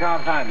ringing and I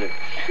can't find it.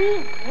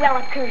 Gee,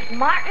 Willikers,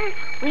 Martin,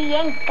 we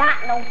ain't got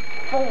no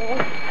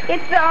phone.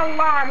 It's the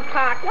alarm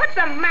clock. What's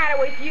the matter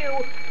with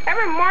you?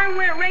 Every morning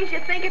when it rings, you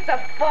think it's a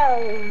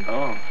phone.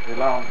 Oh, the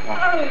alarm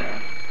clock.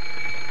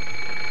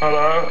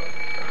 Hello?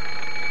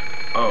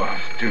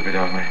 Oh, stupid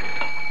of me.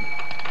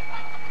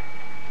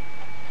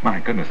 My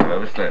goodness, I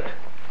overslept.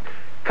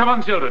 Come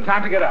on, children,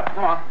 time to get up.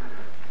 Come on.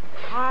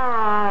 All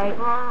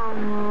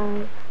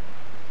right.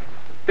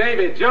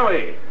 David,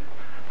 Joey,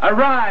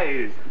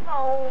 arise.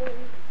 Oh,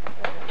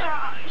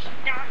 gosh,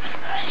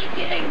 I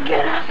can't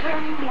get up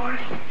every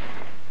morning.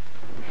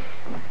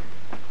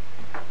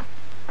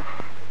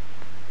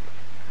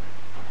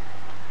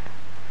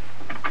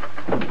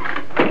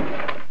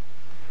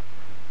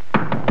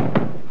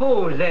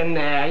 Who's in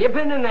there? You've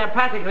been in there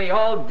practically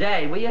all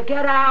day. Will you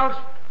get out?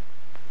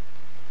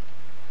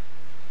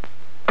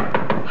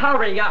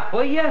 Hurry up,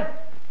 will you?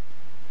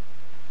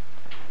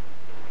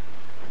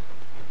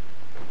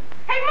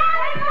 Hey,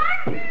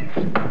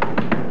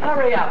 Martin!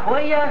 Hurry up,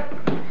 will you?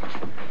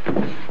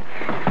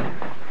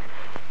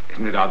 Isn't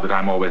Isn't it odd that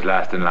I'm always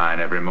last in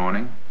line every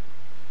morning?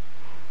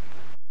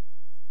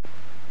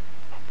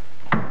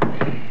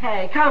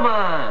 Hey, come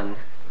on.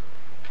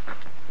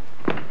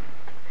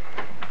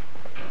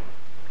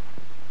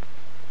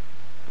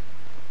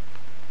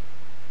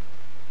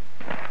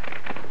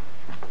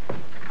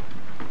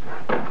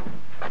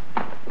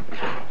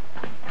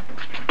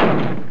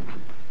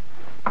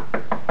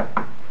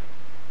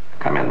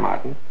 Come in,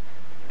 Martin.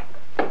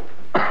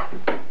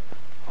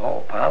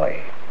 Oh,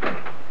 Polly.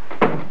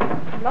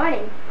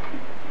 Morning.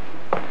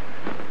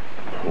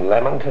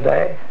 Lemon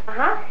today?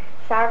 Uh-huh.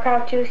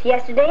 Sauerkraut juice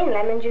yesterday and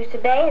lemon juice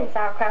today and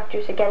sauerkraut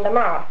juice again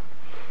tomorrow.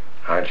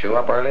 Aren't you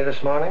up early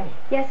this morning?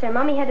 Yes, sir.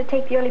 Mommy had to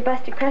take the early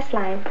bus to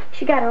Crestline.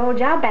 She got her old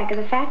job back at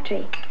the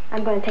factory.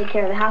 I'm going to take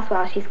care of the house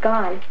while she's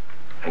gone.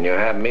 And you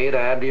have me to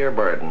add to your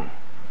burden.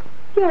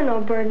 You're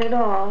no burden at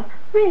all.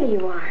 Really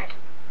you aren't.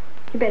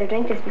 You better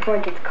drink this before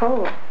it gets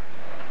cold.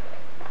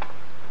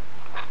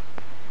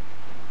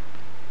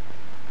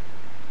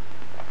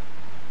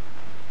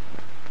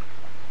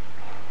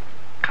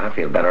 I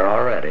feel better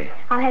already.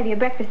 I'll have your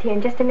breakfast here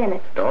in just a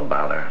minute. Don't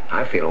bother.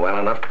 I feel well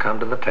enough to come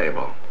to the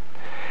table.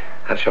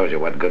 That shows you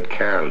what good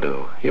care will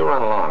do. You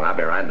run along. I'll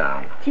be right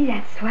down. Gee,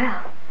 that's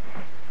swell.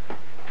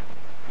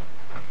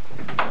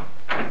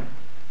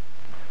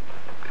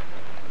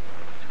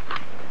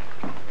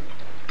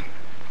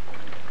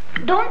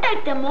 Don't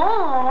take them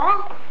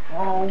all.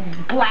 Oh,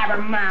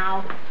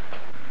 blabbermouth.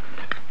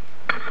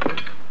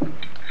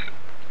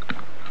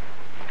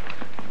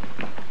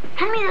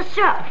 Hand me the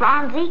syrup,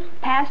 Franzi.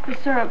 Pass the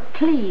syrup,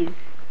 please.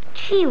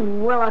 Gee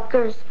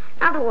willikers.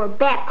 Now that we're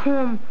back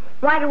home,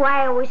 why do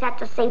I always have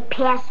to say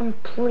pass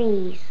and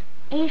please?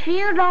 If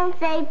you don't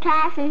say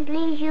pass and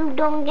please, you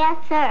don't get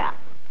syrup.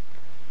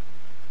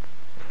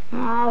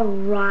 All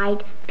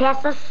right.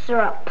 Pass the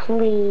syrup,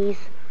 please.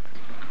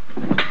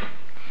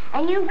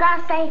 And you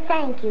gotta say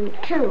thank you,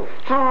 too.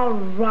 All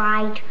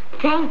right.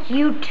 Thank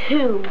you,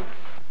 too.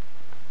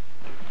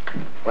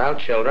 Well,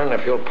 children,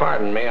 if you'll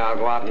pardon me, I'll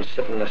go out and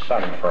sit in the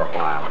sun for a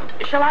while.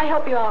 Shall I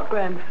help you out,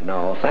 Grandpa?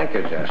 No, thank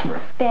you, Jasper.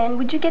 Ben,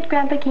 would you get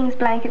Grandpa King's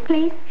blanket,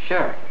 please?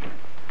 Sure.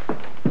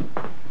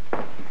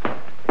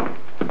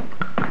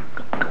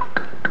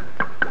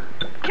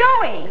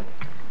 Joey!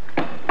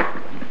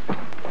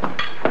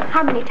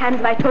 How many times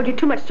have I told you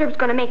too much syrup's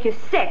gonna make you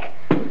sick?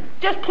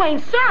 Just plain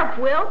syrup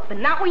will, but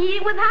not when you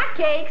eat with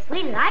hotcakes.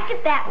 We like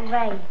it that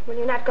way. Well,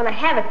 you're not going to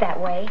have it that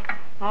way.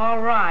 All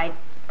right,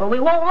 but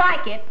we won't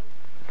like it.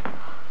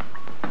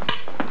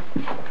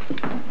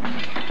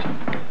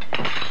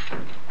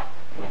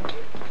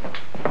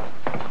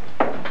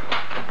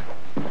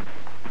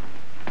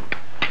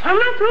 I'm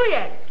not through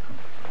yet.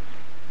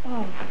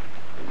 Oh.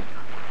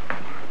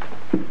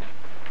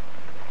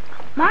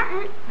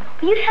 Martin,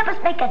 will you help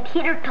us make a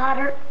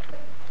teeter-totter?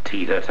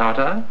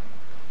 Teeter-totter?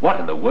 What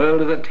in the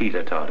world is a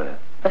teeter-totter?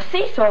 A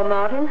seesaw,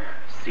 Martin.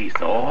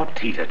 Seesaw?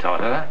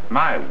 Teeter-totter?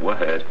 My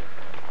word.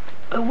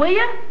 Will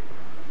you?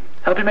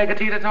 Help you make a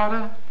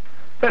teeter-totter?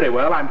 Very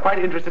well, I'm quite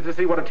interested to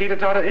see what a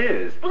teeter-totter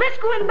is. Let's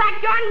go in the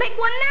backyard and make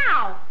one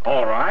now.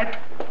 All right.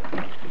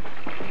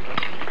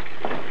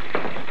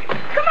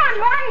 Come on,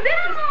 Martin, this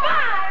is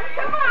fun.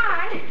 Come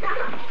on.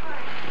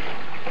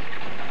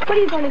 What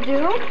are you going to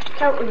do?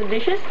 Help with the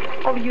dishes?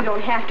 Oh, you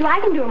don't have to. I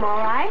can do them all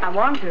right. I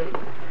want to.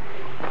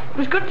 It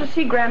was good to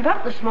see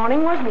Grandpa this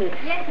morning, wasn't it?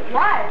 Yes, it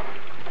was.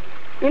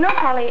 You know,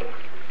 Polly,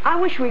 I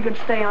wish we could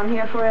stay on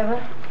here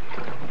forever.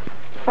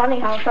 Funny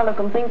how a fellow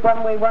can think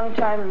one way one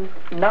time and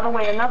another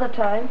way another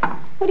time.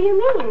 What do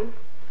you mean?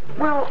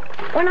 Well,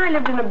 when I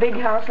lived in a big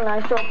house and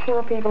I saw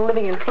poor people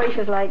living in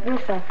places like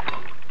this,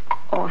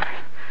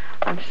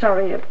 I'm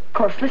sorry. Of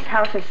course, this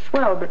house is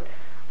swell, but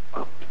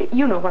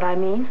you know what I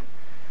mean.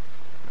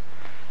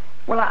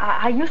 Well,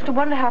 I used to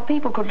wonder how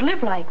people could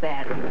live like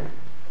that.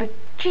 But,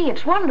 gee,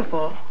 it's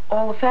wonderful.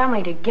 All the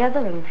family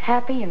together and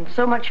happy and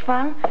so much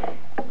fun.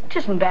 It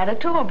isn't bad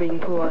at all being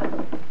poor.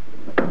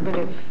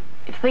 But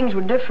if things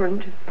were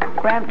different,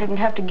 Gramp didn't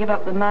have to give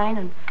up the mine,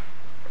 and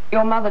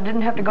your mother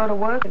didn't have to go to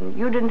work, and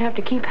you didn't have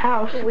to keep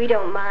house. We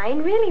don't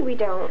mind. Really, we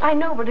don't. I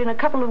know, but in a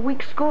couple of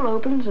weeks school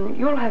opens, and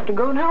you'll have to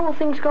go, and how will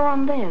things go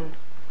on then?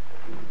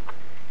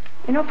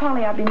 You know,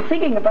 Polly, I've been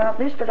thinking about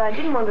this, but I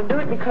didn't want to do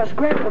it because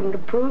Gramp wouldn't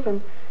approve,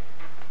 and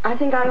I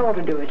think I ought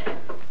to do it.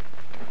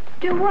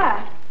 Do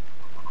what?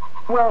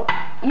 Well,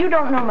 you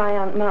don't know my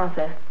Aunt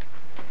Martha.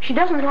 She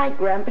doesn't like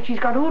Gramp, but she's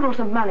got oodles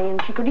of money,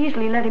 and she could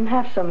easily let him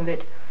have some of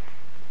it.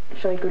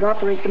 So he could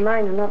operate the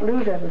mine and not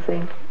lose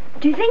everything.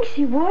 Do you think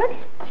she would?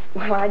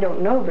 Well, I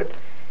don't know, but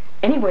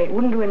anyway, it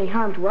wouldn't do any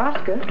harm to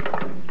ask her.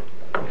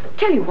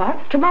 Tell you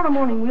what, tomorrow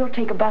morning we'll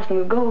take a bus and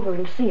we'll go over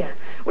and see her.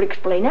 We'll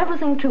explain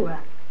everything to her.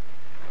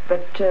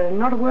 But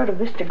not a word of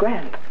this to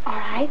Gramp. All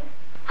right.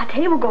 I'll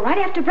tell you, we'll go right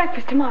after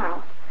breakfast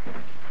tomorrow.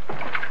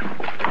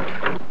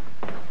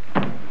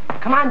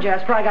 Come on,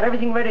 Jasper. I got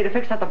everything ready to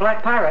fix up the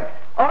Black Pirate.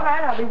 All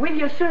right, I'll be with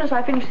you as soon as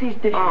I finish these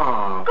dishes.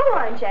 Oh. Go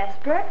on,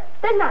 Jasper.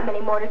 There's not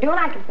many more to do, and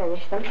I can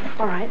finish them.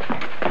 All right.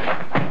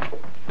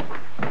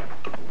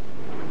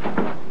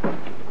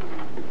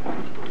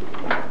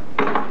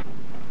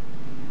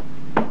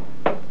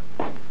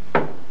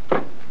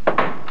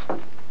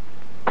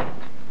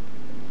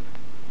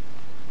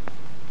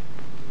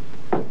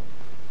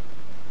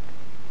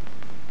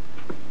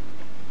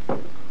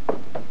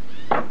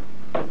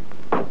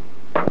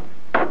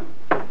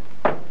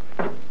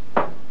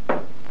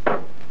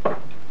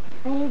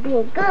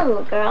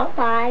 little girl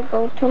while I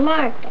go to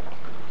market.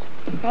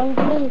 And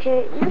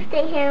Ginger, you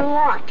stay here and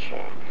watch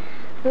her.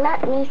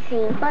 Let me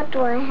see, what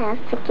do I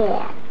have to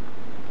get?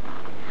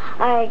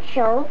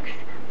 Artichokes,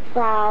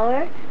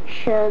 flour,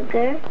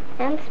 sugar,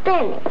 and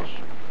spinach.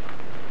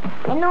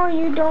 I know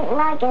you don't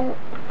like it,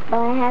 but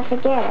I have to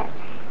get it.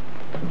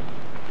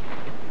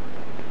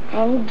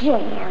 And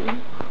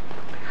jam.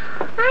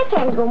 I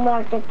can't go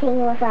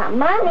marketing without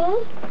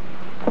money.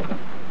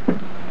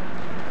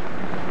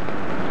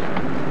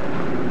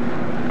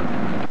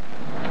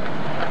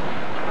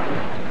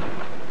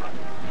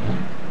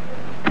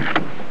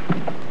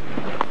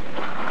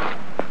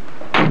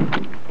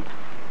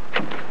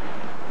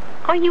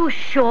 Are you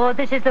sure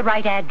this is the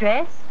right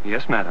address?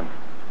 Yes, madam.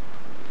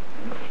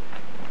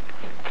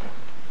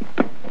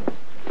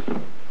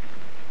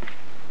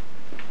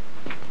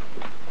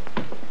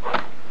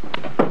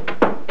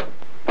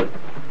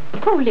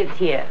 Who lives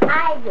here?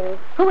 I do.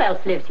 Who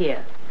else lives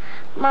here?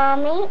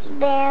 Mommy,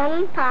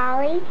 Ben,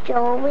 Polly,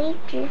 Joey,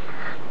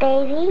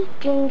 Davy,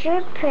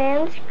 Ginger,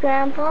 Prince,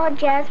 Grandpa,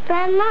 Jasper,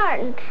 and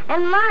Martin.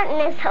 And Martin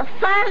is so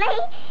funny.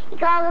 He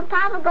calls the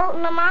Papa Goat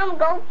and the Mama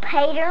Goat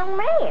Pater and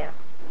Mayor.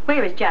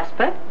 Where is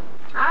Jasper?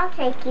 I'll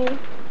take you.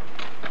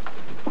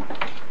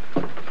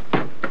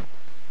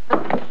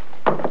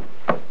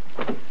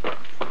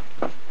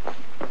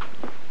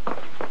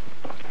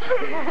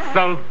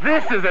 So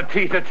this is a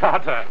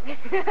teeter-totter.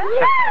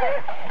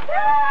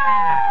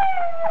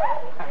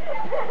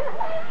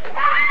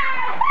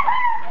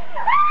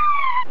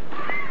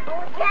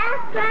 Oh,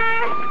 Jasper!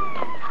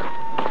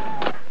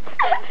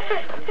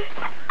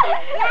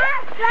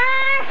 Jasper!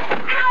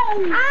 Ow!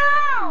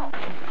 Ow!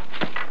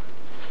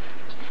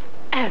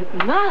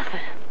 Aunt Martha.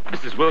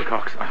 Mrs.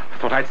 Wilcox, I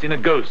thought I'd seen a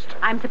ghost.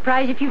 I'm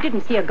surprised if you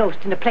didn't see a ghost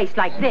in a place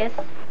like this.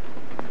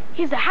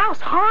 Is the house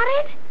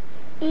haunted?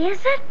 Is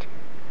it?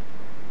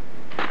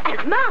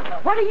 Aunt Martha,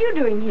 what are you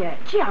doing here?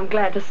 Gee, I'm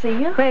glad to see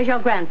you. Where's your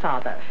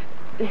grandfather?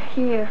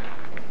 Here.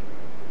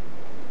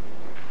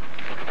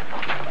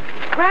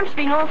 Gramp's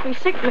been awfully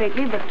sick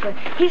lately, but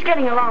he's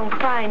getting along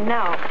fine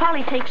now.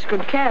 Polly takes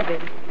good care of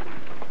him.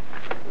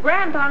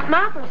 Gramp, Aunt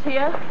Martha's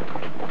here.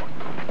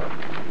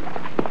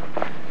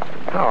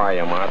 How are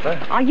you, Martha?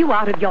 Are you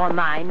out of your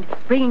mind,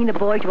 bringing the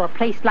boy to a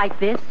place like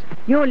this?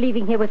 You're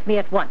leaving here with me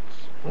at once.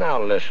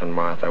 Now listen,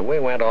 Martha, we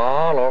went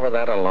all over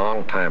that a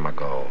long time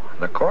ago.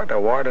 The court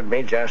awarded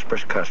me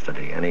Jasper's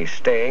custody, and he's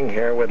staying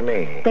here with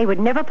me. They would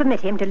never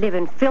permit him to live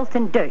in filth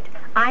and dirt.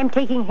 I'm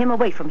taking him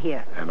away from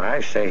here. And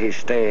I say he's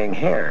staying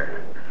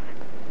here.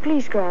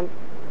 Please, Gramp,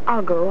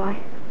 I'll go.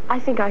 I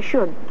think I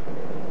should.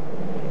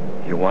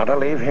 You want to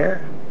leave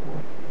here?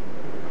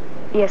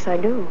 Yes, I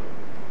do.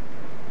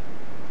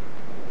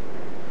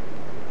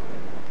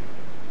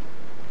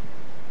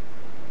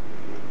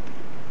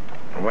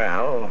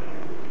 Well,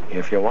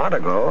 if you want to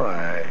go,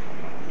 I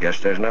guess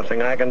there's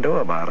nothing I can do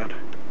about it.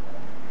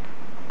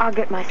 I'll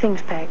get my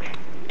things packed.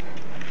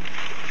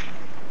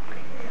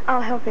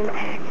 I'll help him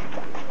pack.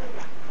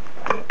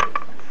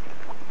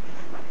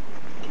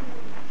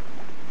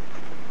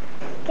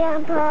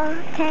 Grandpa,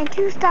 can't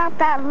you stop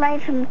that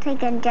light from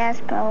taking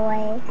Jasper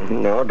away?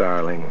 No,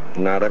 darling.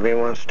 Not if he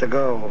wants to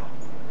go.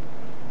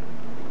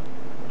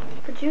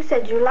 But you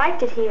said you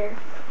liked it here.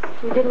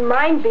 You didn't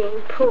mind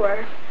being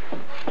poor.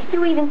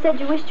 You even said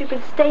you wished you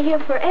could stay here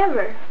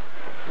forever.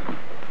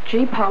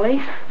 Gee,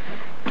 Polly,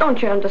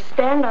 don't you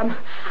understand? I'm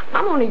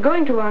only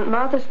going to Aunt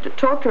Martha's to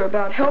talk to her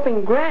about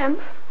helping Gramp.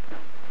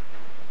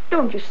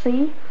 Don't you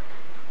see?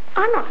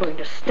 I'm not going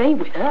to stay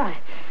with her.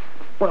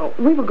 Well,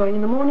 we were going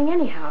in the morning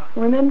anyhow,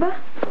 remember?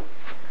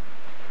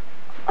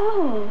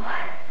 Oh.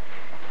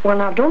 Well,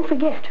 now, don't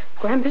forget.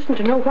 Gramp isn't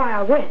to know why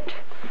I went.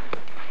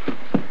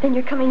 Then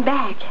you're coming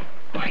back.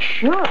 Why,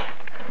 sure.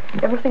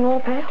 Everything all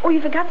packed? Oh,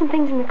 you forgot some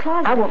things in the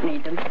closet. I won't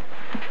need them.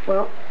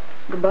 Well,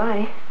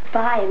 goodbye.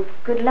 Bye, and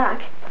good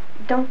luck.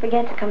 Don't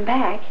forget to come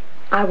back.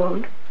 I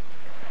won't.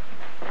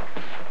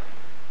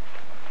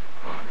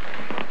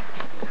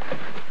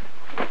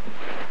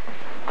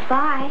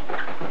 Bye.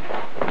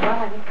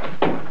 Bye.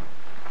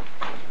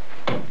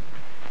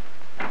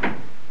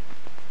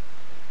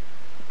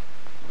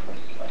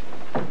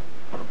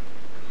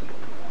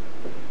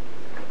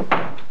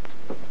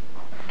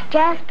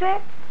 Jasper,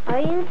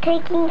 are you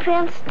taking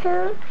Prince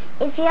too?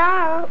 If you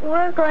are,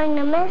 we're going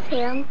to miss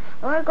him.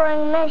 We're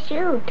going to miss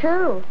you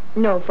too.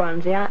 No,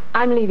 Francie,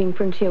 I'm leaving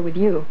Prince here with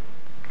you.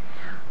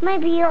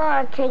 Maybe you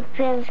ought to take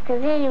Prince,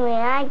 because anyway,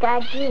 I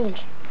got Ginger.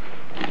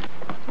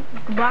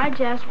 Goodbye,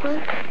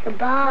 Jasper.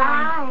 Goodbye.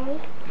 Bye.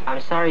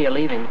 I'm sorry you're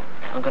leaving.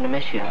 I'm going to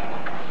miss you.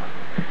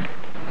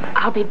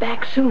 I'll be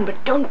back soon, but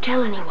don't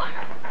tell anyone.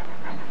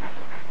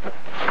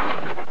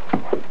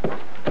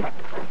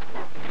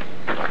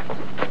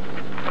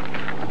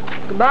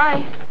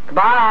 Goodbye.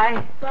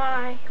 Goodbye.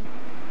 Bye.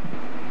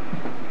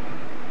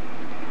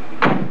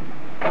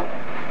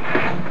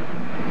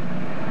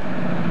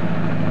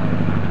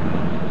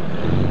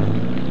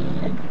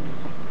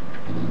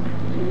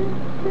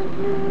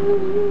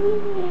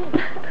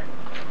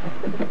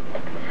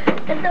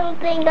 I don't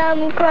think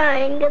I'm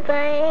crying because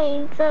I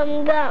ain't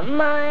some got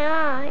my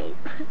eyes.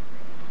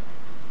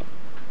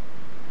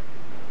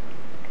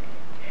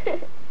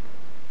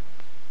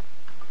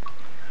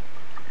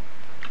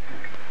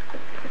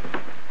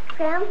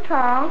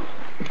 Grandpa,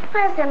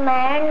 what's the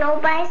matter?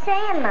 Nobody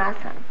saying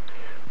nothing.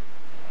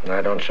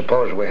 I don't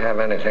suppose we have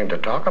anything to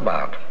talk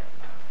about.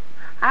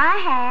 I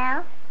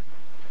have.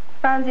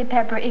 Phronsie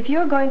Pepper, if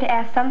you're going to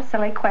ask some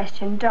silly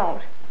question,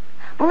 don't.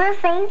 Well,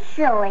 this ain't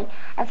silly.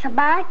 It's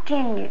about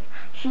Ginger.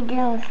 She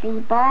didn't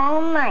sleep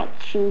all night,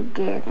 she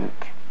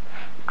didn't.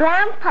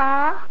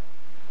 Grandpa,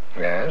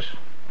 Yes?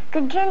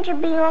 could Ginger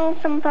be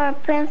lonesome for a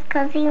prince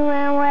 'cause he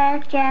ran away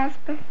with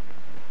Jasper?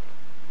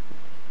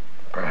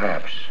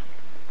 Perhaps.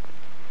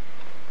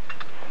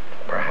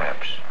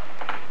 Perhaps.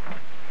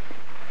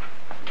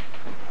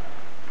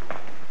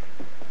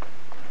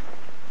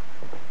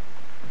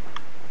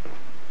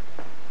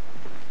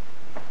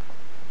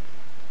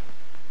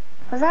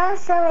 Was that a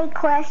silly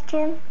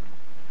question?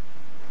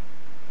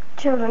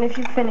 Children, if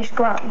you've finished,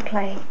 go out and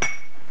play.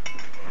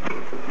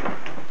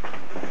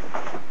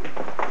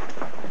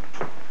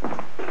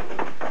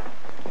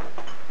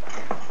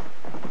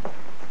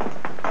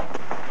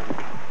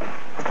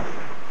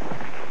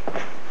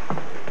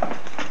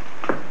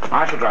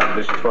 I shall dry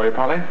the dishes for you,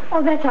 Polly.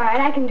 Oh, that's all right.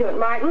 I can do it,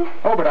 Martin.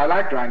 Oh, but I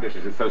like drying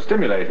dishes. It's so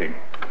stimulating.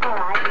 All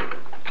right.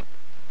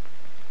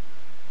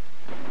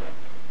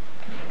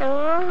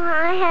 Oh,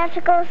 I have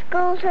to go to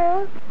school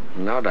too?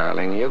 No,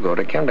 darling, you go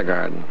to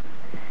kindergarten.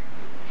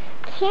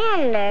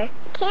 Kinder.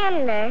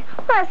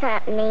 What's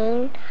that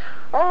mean?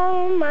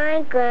 Oh,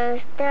 my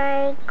goodness,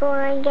 there I go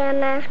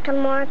again after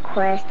more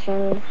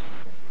questions.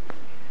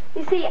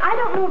 You see, I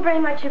don't know very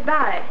much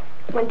about it.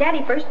 When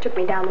Daddy first took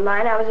me down the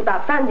mine, I was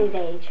about Phronsie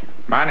age.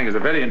 Mining is a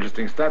very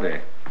interesting study.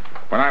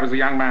 When I was a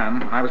young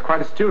man, I was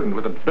quite a student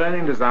with a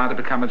burning desire to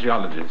become a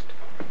geologist.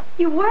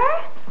 You were?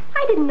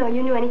 I didn't know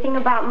you knew anything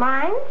about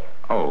mines.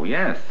 Oh,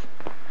 yes.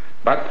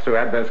 But through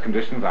adverse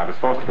conditions, I was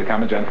forced to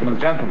become a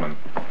gentleman's gentleman.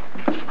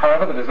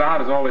 However, the desire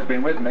has always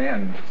been with me,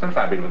 and since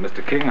I've been with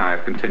Mr. King,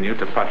 I've continued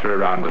to putter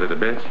around with it a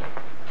bit.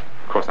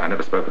 Of course, I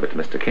never spoke of it to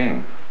Mr.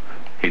 King.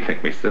 He'd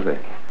think me silly.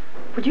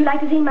 Would you like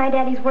to see my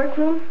Daddy's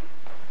workroom?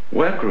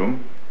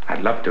 Workroom?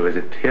 I'd love to. Is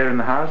it here in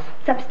the house?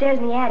 It's upstairs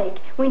in the attic.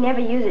 We never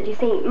use it. You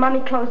see,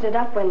 Mommy closed it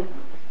up when...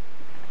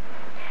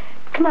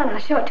 Come on, I'll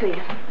show it to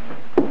you.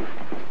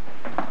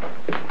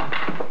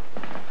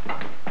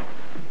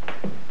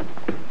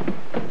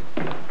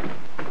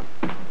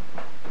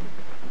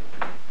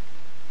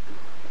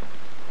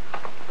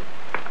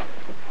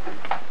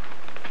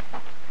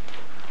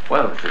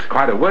 Well, this is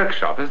quite a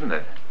workshop, isn't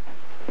it?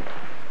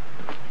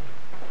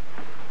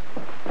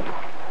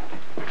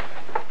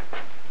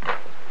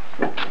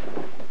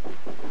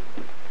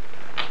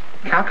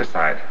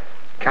 Calcicide,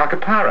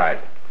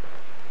 chalcopyrite,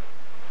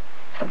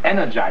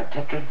 energite,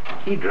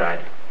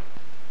 tetrahedrite.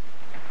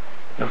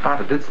 Your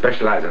father did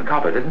specialize in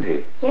copper, didn't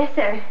he? Yes,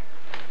 sir.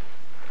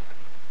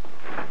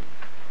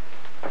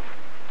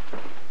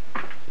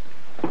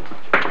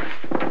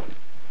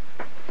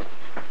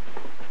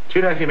 Do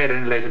you know if he made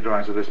any later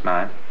drawings of this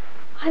mine?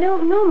 I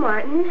don't know,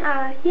 Martin.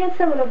 He had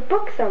some in a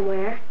book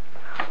somewhere.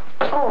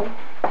 Oh,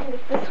 here's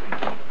this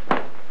one.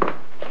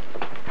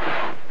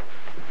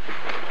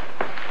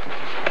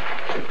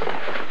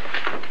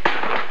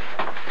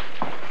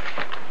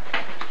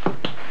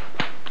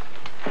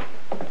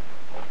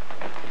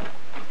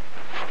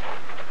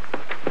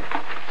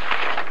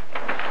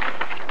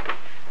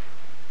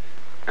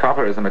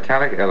 Copper is a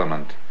metallic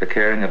element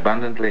occurring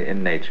abundantly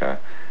in nature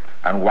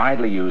and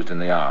widely used in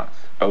the arts,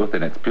 both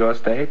in its pure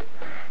state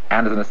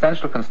and as an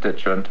essential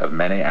constituent of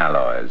many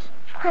alloys.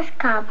 What's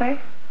copper?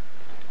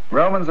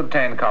 Romans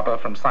obtained copper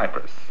from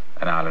Cyprus,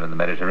 an island in the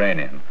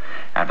Mediterranean,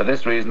 and for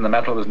this reason the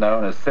metal was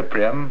known as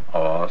cyprium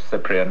or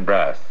Cyprian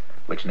brass,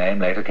 which name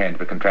later came to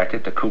be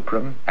contracted to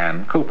cuprum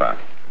and cooper.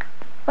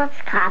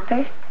 What's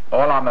copper?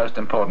 All our most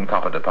important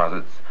copper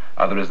deposits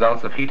are the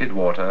results of heated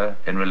water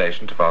in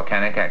relation to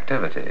volcanic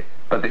activity.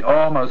 But the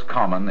ore most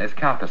common is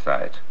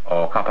calcicite,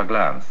 or copper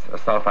glance, a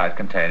sulfide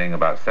containing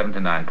about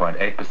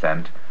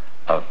 79.8%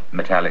 of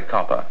metallic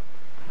copper.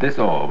 This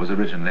ore was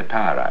originally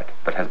pyrite,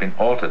 but has been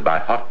altered by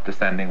hot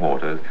descending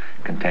waters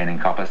containing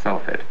copper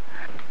sulfate.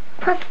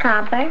 What's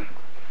copper?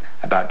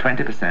 About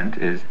 20%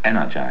 is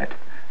energite,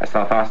 a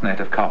sulfosinate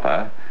of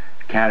copper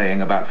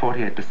carrying about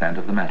 48%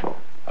 of the metal.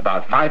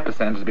 About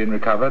 5% has been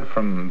recovered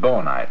from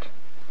bornite,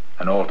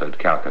 an altered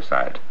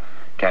calcicite,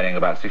 carrying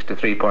about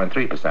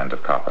 63.3%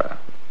 of copper.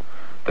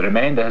 The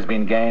remainder has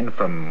been gained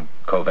from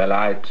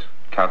covellite,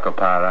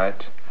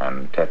 chalcopyrite,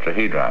 and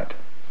tetrahedrite.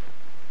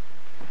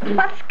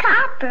 What's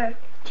copper?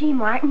 Gee,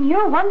 Martin,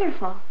 you're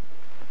wonderful.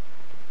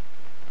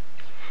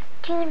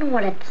 Do you know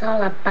what it's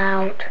all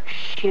about?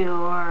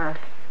 Sure.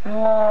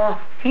 Oh,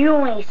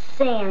 you ain't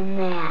saying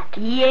that.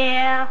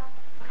 Yeah.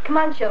 Come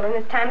on, children,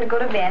 it's time to go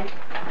to bed.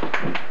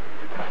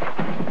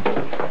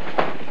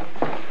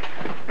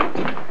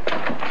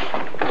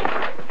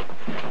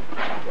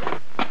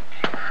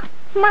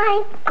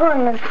 My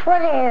goodness,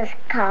 what is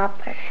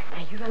copper?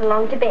 Now, you run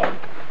along to bed.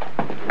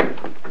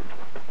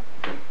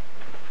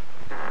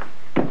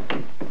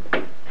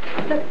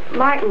 Look,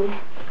 Martin,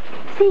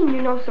 seeing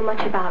you know so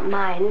much about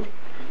mines,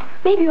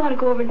 maybe you ought to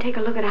go over and take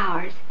a look at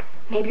ours.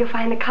 Maybe you'll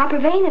find the copper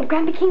vein and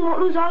Grandpa King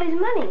won't lose all his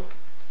money.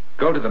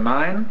 Go to the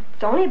mine?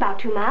 It's only about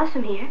 2 miles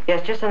from here.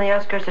 Yes, just on the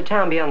outskirts of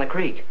town beyond the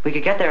creek. We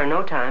could get there in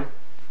no time.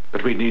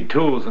 But we'd need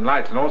tools and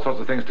lights and all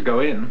sorts of things to go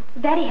in.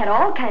 Daddy had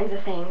all kinds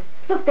of things.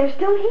 Look, they're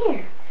still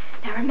here.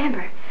 Now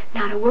remember,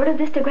 not a word of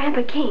this to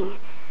Grandpa King.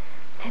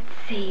 Let's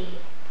see.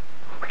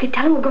 We could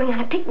tell him we're going on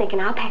a picnic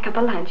and I'll pack up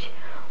a lunch.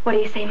 What do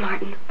you say,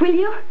 Martin? Will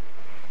you?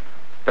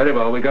 Very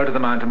well, we go to the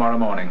mine tomorrow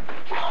morning.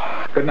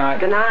 Good night.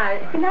 Good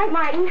night. Good night,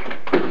 Martin.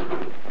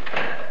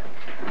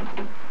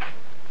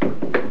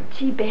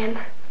 Gee, Ben,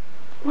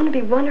 wouldn't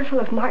it be wonderful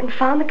if Martin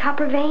found the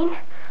copper vein?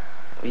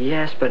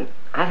 Yes, but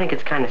I think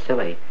it's kind of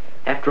silly.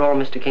 After all,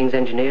 Mr. King's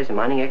engineers and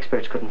mining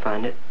experts couldn't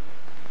find it.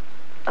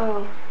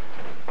 Oh.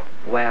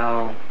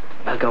 Well,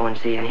 I'll go and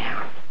see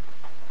anyhow.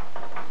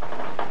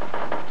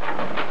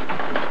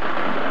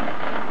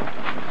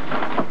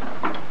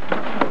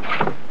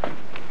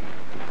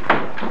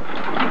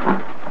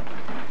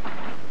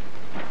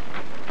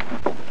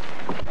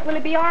 Will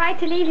it be all right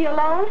to leave you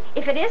alone?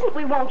 If it isn't,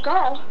 we won't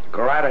go.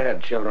 Go right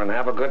ahead, children.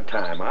 Have a good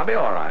time. I'll be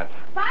all right.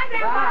 Bye,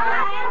 Grandpa.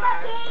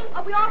 Bye, King.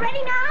 Are we all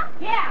ready now?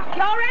 Yeah.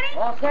 Y'all ready?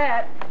 All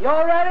set. You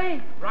all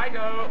ready?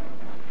 Righto.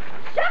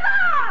 Shove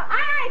off!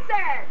 Aye, aye,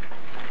 sir.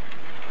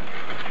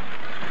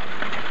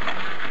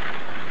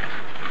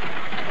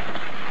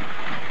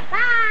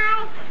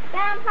 Bye,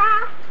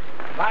 Grandpa.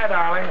 Bye,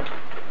 darling.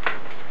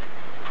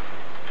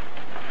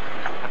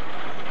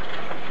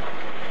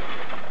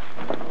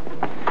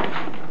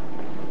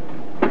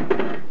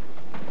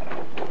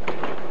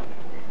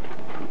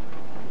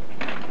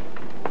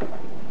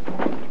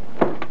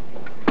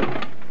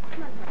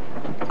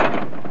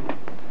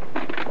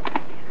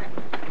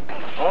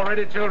 All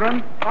ready,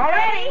 children? All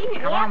ready?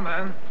 Come on,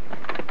 then.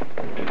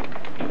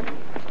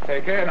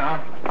 Take care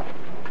now.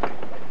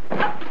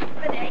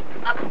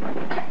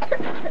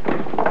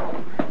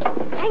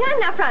 Hang on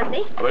now,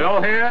 Francie. Are we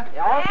all here?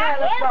 All set.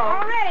 Let's go.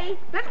 All ready.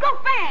 Let's go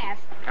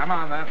fast. Come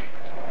on, then.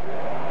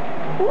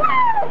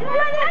 Whoa! This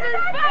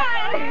is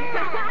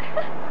fun.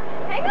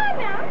 Hang on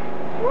now.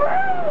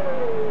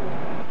 Woo!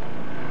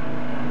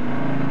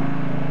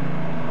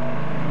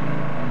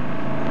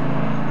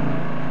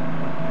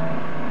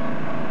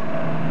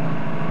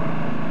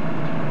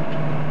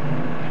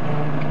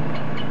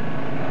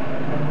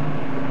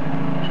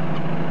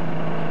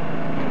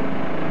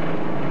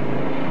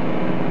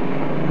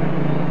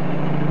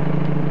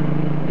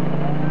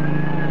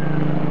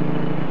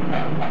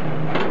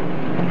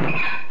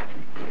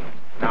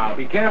 Now,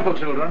 be careful,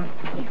 children.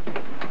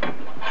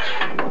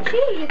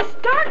 Gee, it's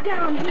dark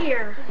down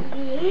here.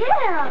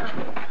 Yeah.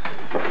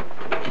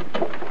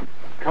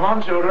 Come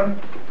on, children.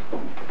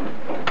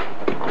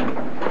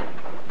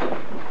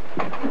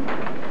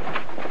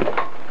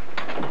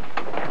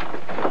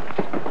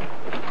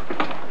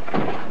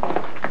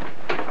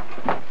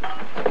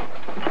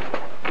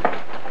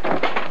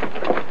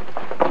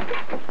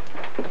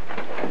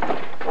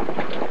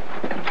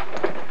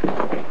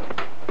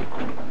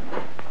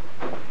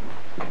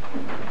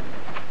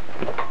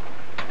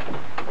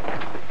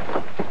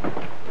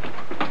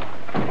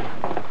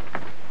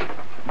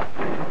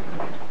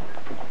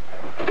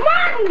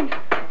 Martin!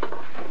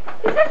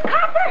 Is this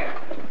copper?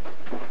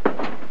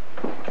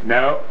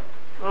 No.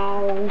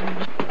 Oh.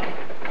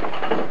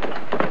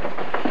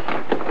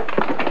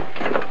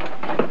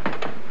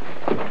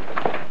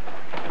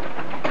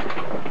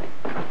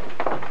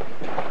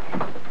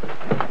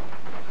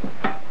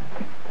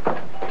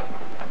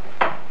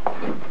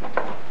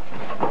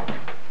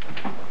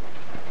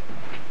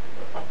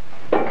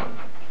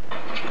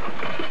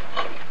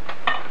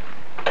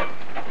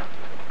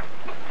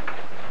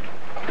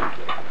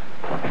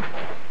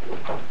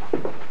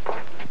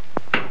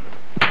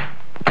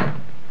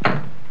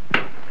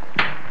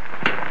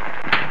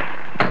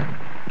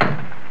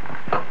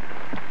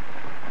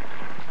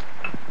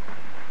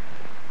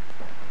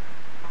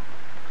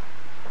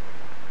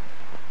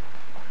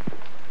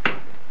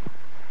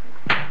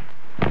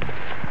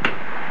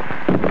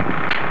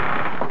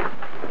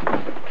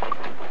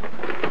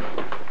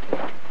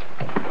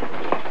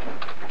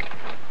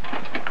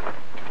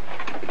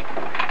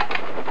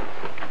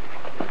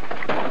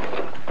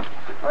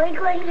 Are we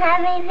going to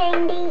have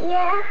anything to eat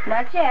yet?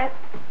 Not yet.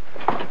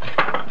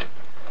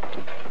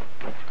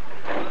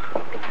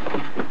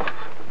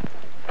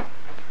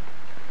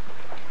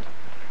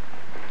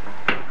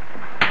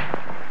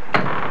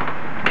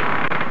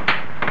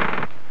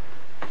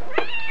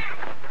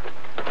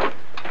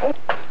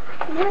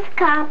 Is this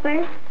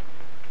copper?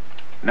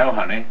 No,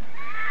 honey.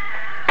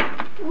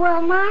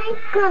 Well, my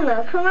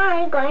goodness, when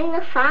are we going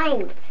to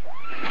find it?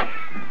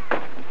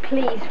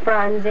 Please,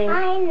 Francie.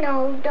 I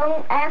know,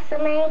 don't ask so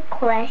many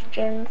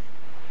questions.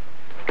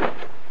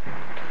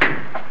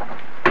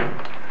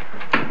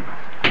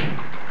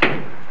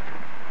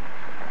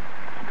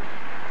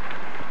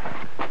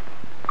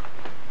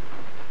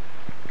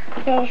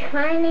 Did you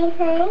find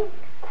anything?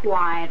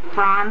 Quiet,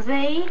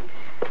 Francie.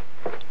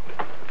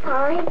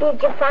 Polly,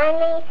 did you find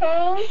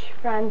anything?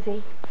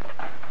 Francie.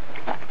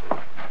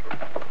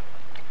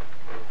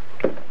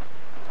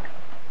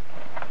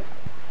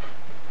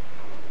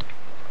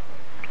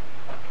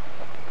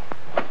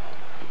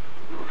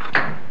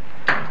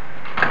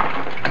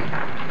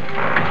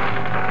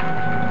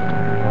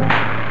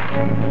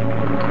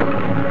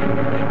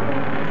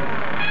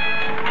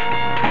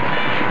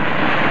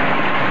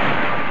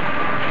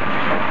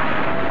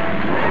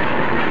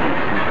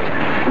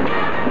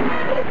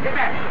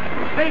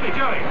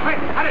 Hurry, quick,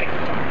 hurry!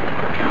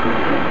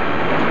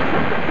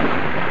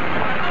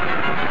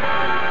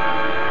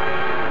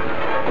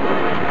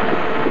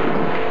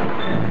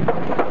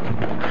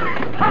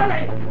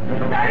 Polly!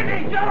 Davy!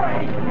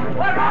 Joey!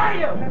 Where are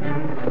you?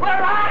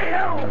 Where are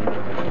you?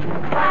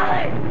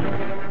 Polly!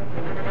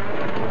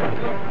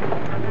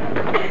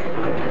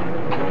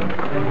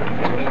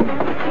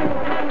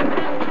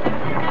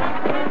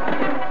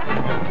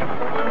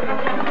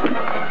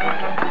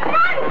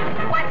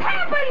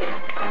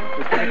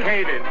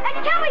 Hayden.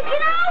 Can we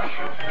get out?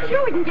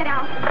 Sure we can get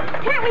out.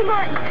 Can't we,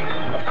 Martin?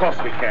 Of course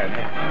we can.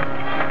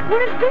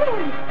 Where's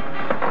Ben?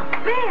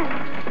 Ben!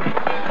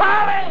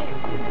 Polly!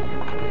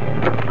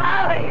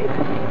 Polly!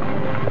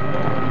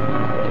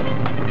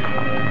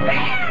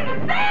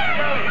 Ben! Ben!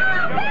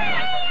 Oh,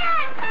 Ben!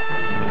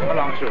 Come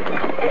along, children.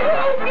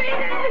 Oh,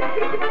 Ben!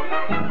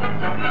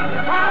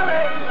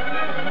 Polly!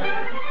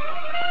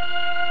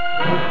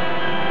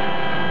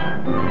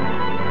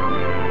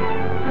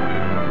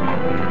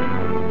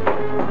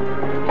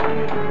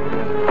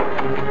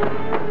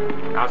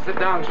 Now sit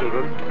down,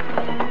 children.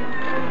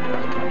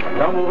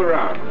 Don't move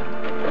around.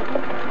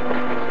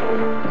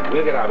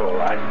 We'll get out all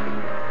right.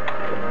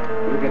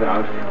 We'll get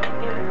out.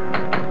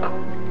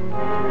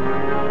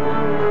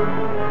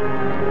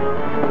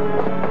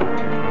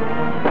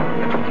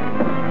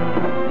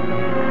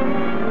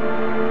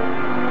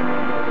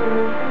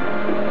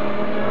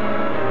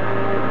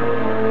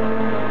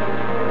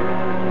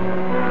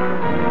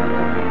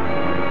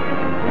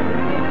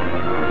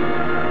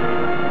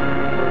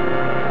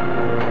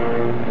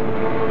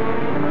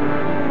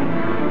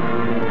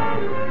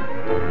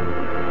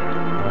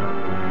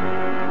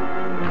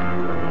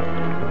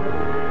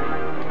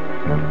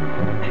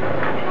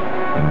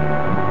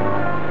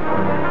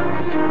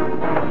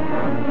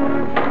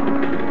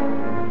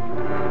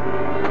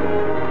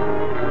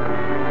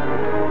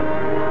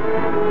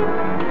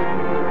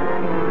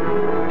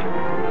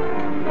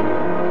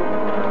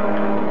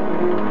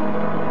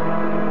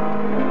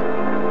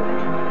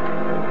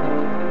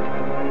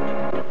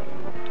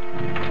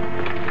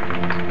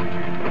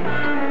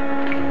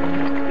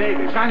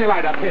 Shine your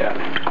light up here.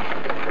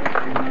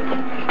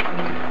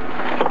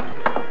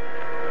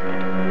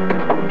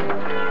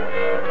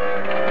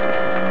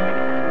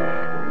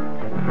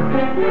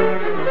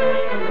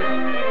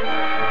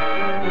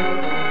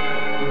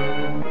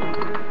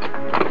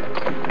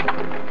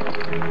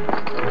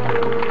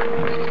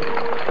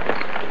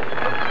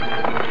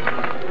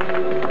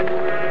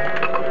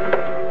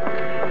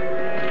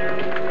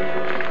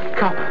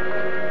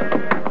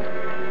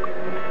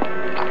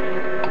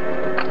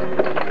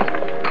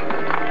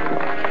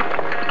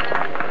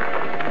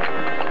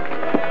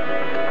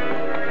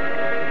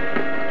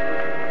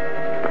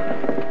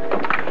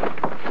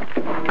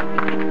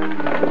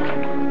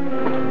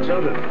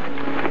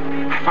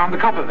 Found the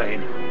copper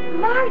vein.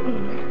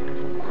 Martin!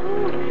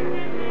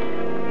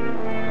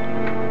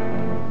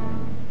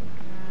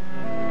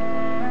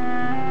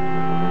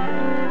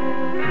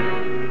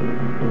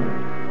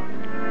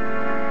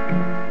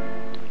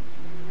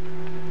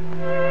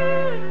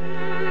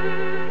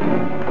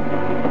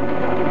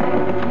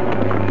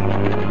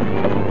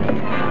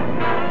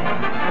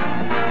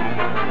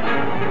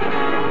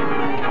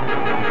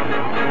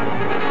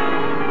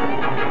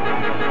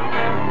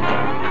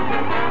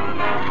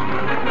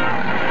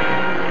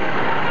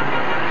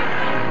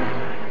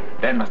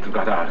 Ben must have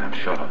got out, I'm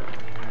sure.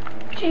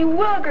 Gee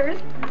willikers,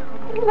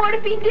 what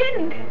if he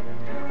didn't?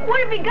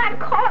 What if he got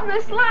caught in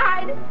the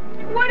slide?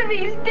 What if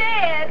he's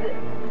dead?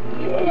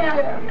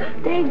 Yeah.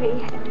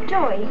 Davy,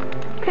 Joey,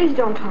 please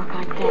don't talk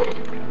like that.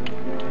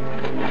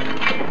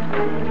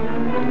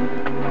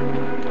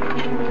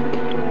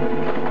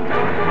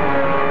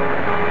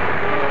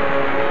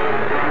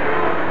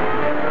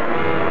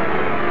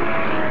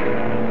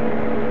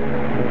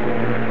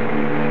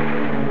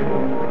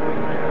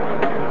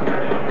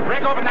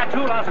 Break open that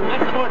tool house and get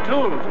some more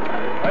tools.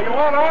 Are you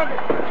all on?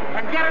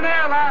 And get an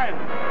airline.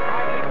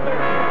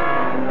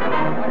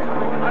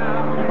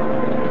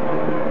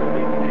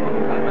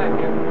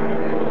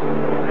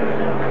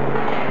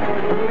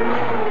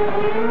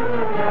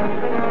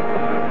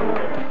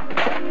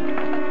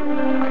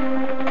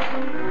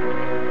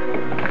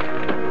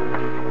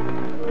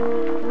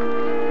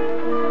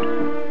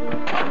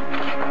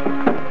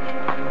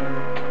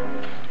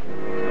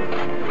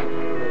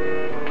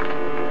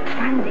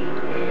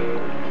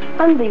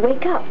 Franzi,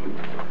 wake up.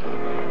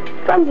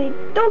 Franzi,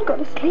 don't go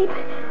to sleep.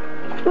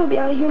 We'll be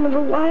out of here in a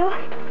little while.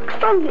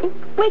 Franzi,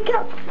 wake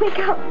up, wake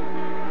up.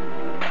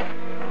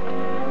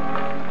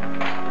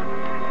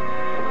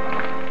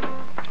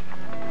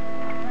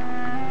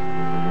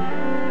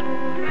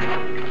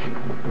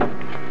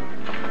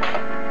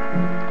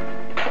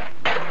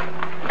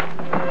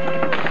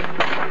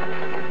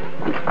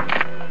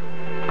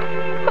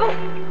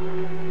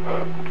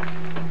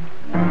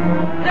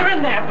 They're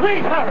in there.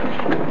 Please hurry.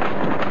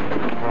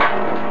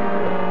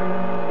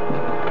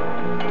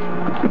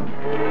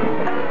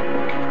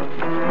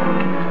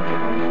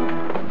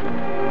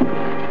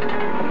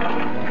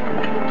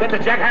 Get the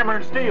jackhammer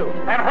and steel,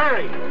 and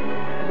hurry!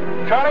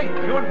 Charlie,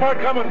 you and Bart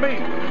come with me.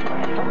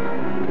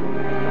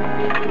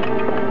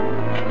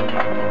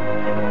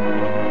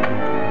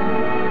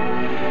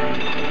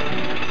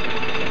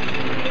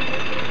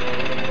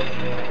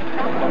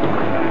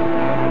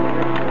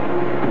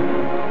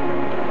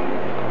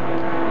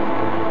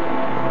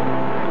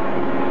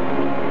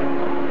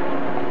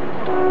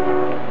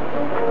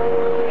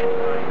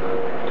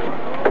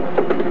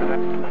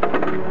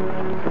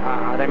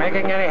 Are they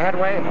making any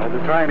headway?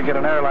 They're trying to get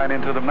an airline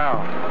into them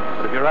now.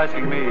 But if you're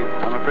asking me,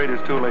 I'm afraid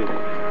it's too late.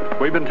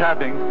 We've been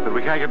tapping, but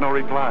we can't get no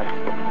reply.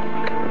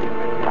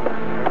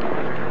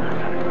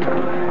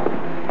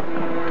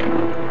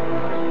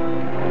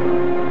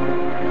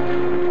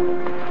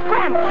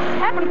 Grant, what's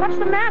happened? What's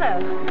the matter?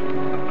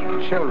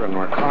 Children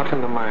were caught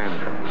in the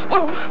mine.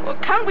 Well,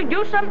 can't we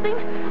do something?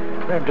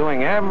 They're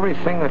doing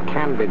everything that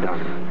can be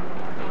done.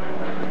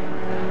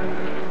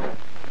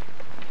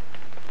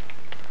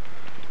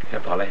 Here,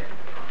 Polly.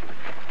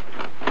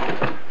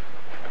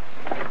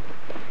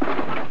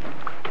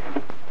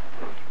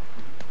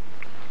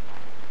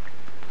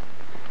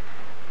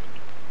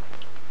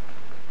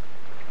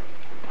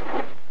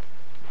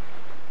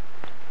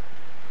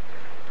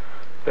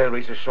 They'll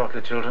reach us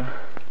shortly, children.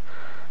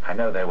 I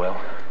know they will.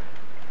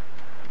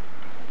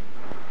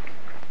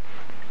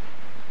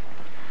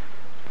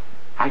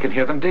 I can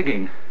hear them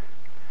digging.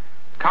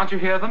 Can't you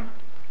hear them?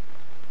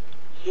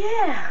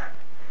 Yeah.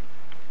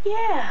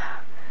 Yeah.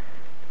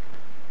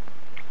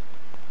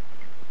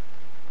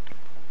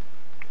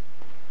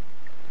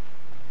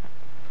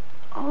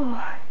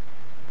 Oh.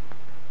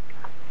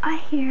 I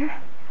hear.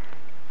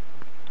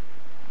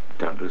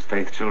 Don't lose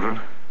faith,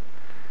 children.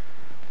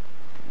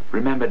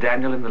 Remember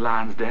Daniel in the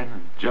lion's den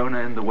and Jonah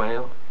in the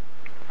whale?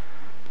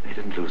 They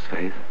didn't lose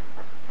faith.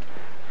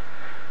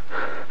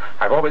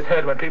 I've always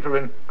heard when people are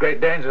in great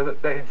danger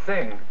that they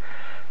sing.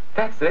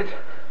 That's it.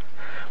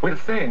 We'll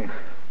sing.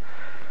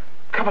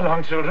 Come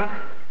along, children.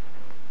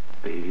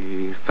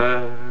 Be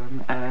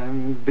firm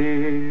and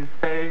be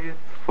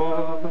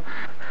faithful.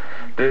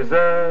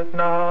 Desert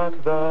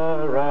not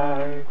the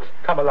right.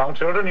 Come along,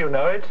 children, you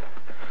know it.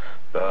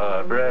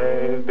 The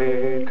brave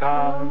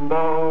become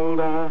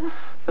bolder.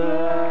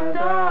 The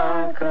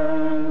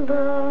darker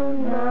the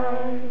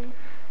night,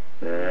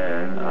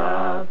 then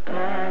up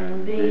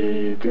and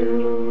be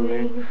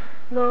doing,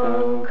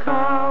 though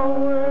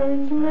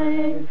cowards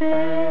may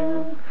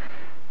fail,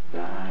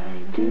 thy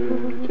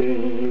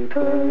duty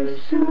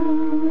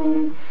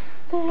pursuing,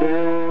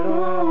 dare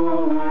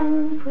all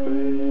and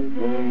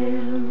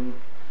prevail.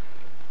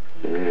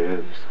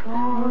 If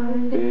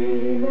scorn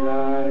be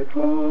thy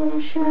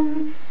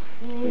portion,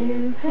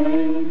 if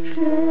hatred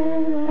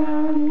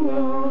and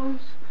loss,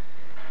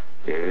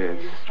 if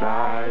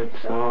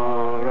stripes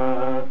or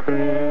a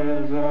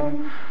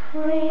prison,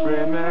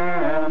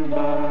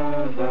 remember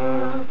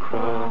the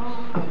cross.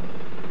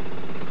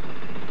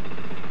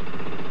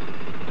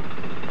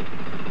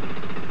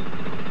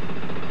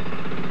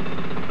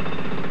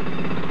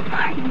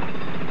 Martin,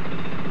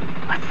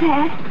 what's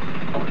that?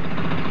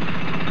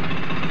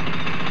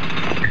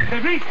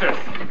 They've reached us!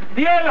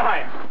 The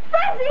airline!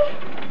 Fuzzy!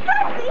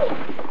 Fuzzy!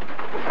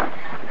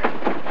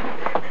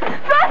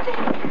 Fuzzy!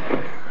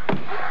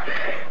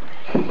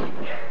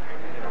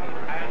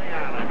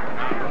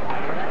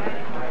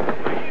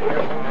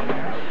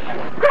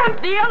 Grant,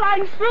 the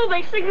airline's through.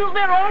 They signaled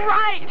they're all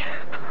right.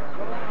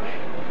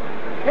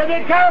 Here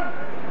they come!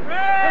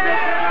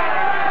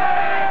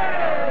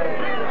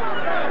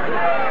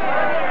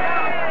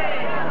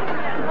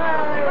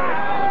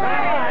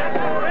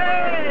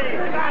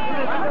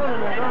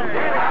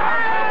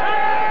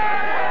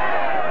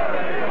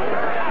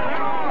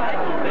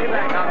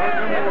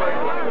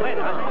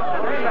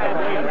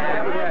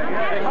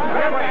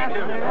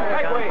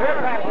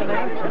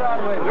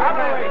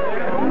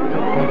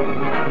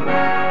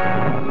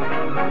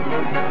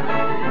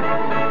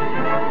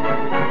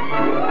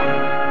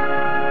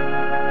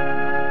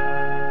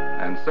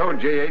 So,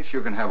 J.H.,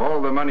 you can have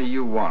all the money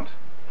you want.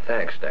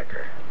 Thanks,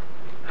 Decker.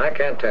 I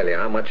can't tell you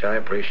how much I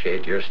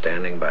appreciate your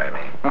standing by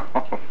me.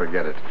 Oh,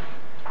 forget it.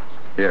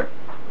 Here.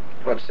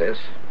 What's this?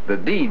 The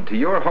deed to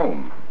your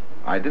home.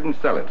 I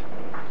didn't sell it.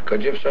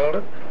 Could you have sold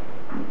it?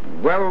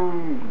 Well,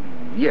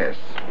 yes,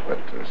 but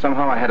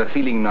somehow I had a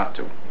feeling not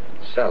to.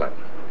 Sell it.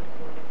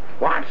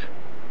 What?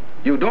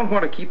 You don't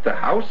want to keep the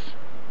house?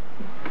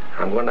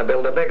 I'm going to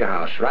build a big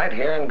house right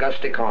here in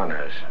Gusty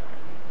Corners.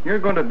 You're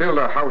going to build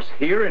a house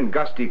here in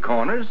Gusty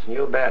Corners?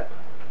 You bet.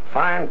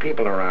 Fine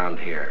people around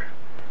here.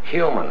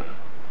 Human.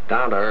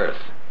 Down to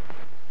earth.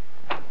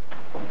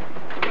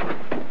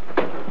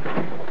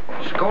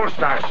 School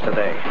starts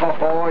today.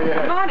 Oh, yes.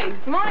 Good morning.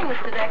 Good morning,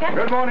 Mr. Decker.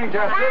 Good morning,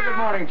 Chester. Good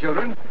morning,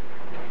 children.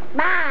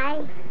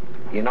 Bye.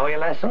 You know your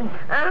lesson?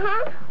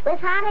 Uh-huh.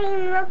 Without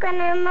even looking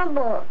in my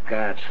book.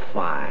 That's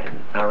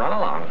fine. Now run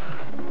along.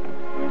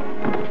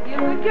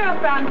 You're a good girl,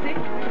 Francie.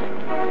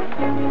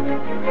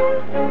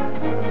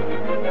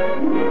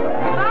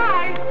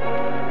 Bye.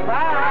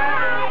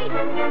 Bye.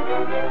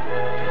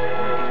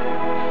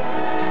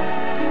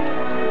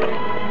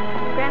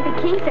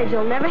 Grandpa King says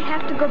you'll never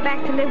have to go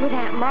back to live with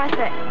Aunt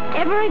Martha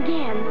ever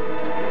again.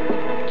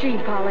 Gee,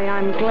 Polly,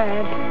 I'm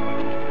glad.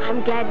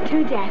 I'm glad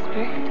too,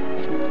 Jasper.